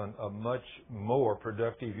 2007 a much more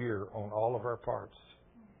productive year on all of our parts.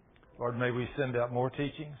 Lord, may we send out more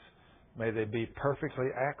teachings. May they be perfectly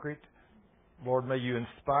accurate. Lord, may you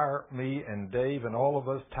inspire me and Dave and all of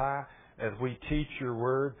us, Ty, as we teach your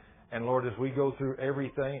word. And Lord, as we go through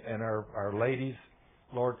everything, and our ladies,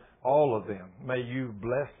 Lord, all of them, may you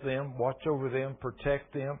bless them, watch over them,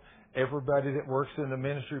 protect them. Everybody that works in the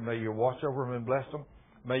ministry, may you watch over them and bless them.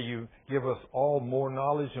 May you give us all more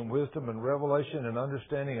knowledge and wisdom and revelation and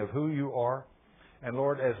understanding of who you are. And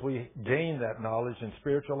Lord, as we gain that knowledge and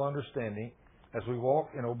spiritual understanding, as we walk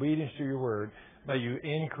in obedience to your word, may you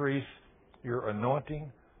increase your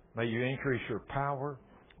anointing. May you increase your power.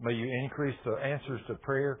 May you increase the answers to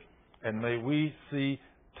prayer. And may we see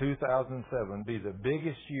 2007 be the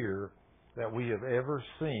biggest year that we have ever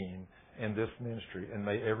seen in this ministry. And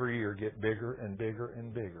may every year get bigger and bigger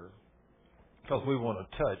and bigger. Because we want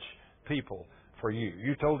to touch people for you.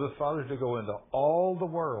 You told us, Father, to go into all the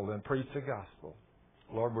world and preach the gospel.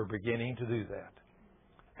 Lord, we're beginning to do that.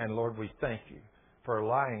 And Lord, we thank you for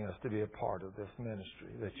allowing us to be a part of this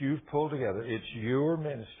ministry that you've pulled together. It's your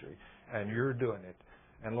ministry, and you're doing it.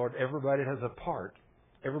 And Lord, everybody has a part.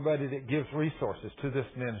 Everybody that gives resources to this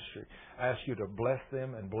ministry, I ask you to bless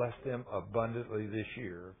them and bless them abundantly this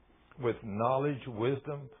year with knowledge,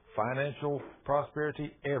 wisdom, financial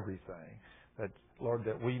prosperity, everything. That, Lord,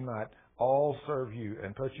 that we might all serve you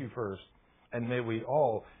and put you first. And may we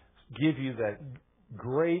all give you that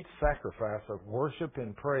great sacrifice of worship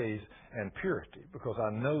and praise and purity, because I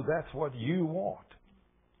know that's what you want.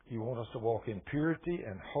 You want us to walk in purity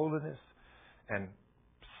and holiness and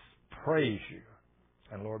praise you.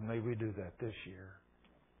 And Lord, may we do that this year.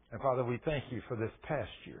 And Father, we thank you for this past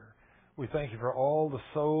year. We thank you for all the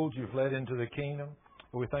souls you've led into the kingdom.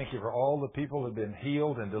 We thank you for all the people who have been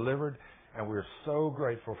healed and delivered. And we're so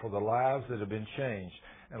grateful for the lives that have been changed.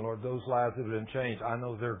 And Lord, those lives that have been changed, I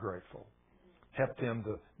know they're grateful. Help them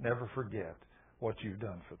to never forget what you've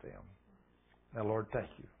done for them. Now, Lord, thank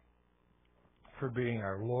you for being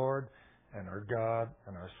our Lord and our God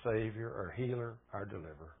and our Savior, our healer, our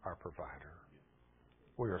deliverer, our provider.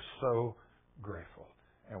 We are so grateful.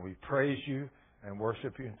 And we praise you and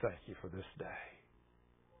worship you and thank you for this day.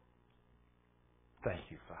 Thank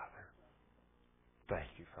you, Father. Thank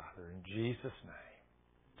you, Father. In Jesus'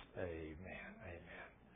 name, amen.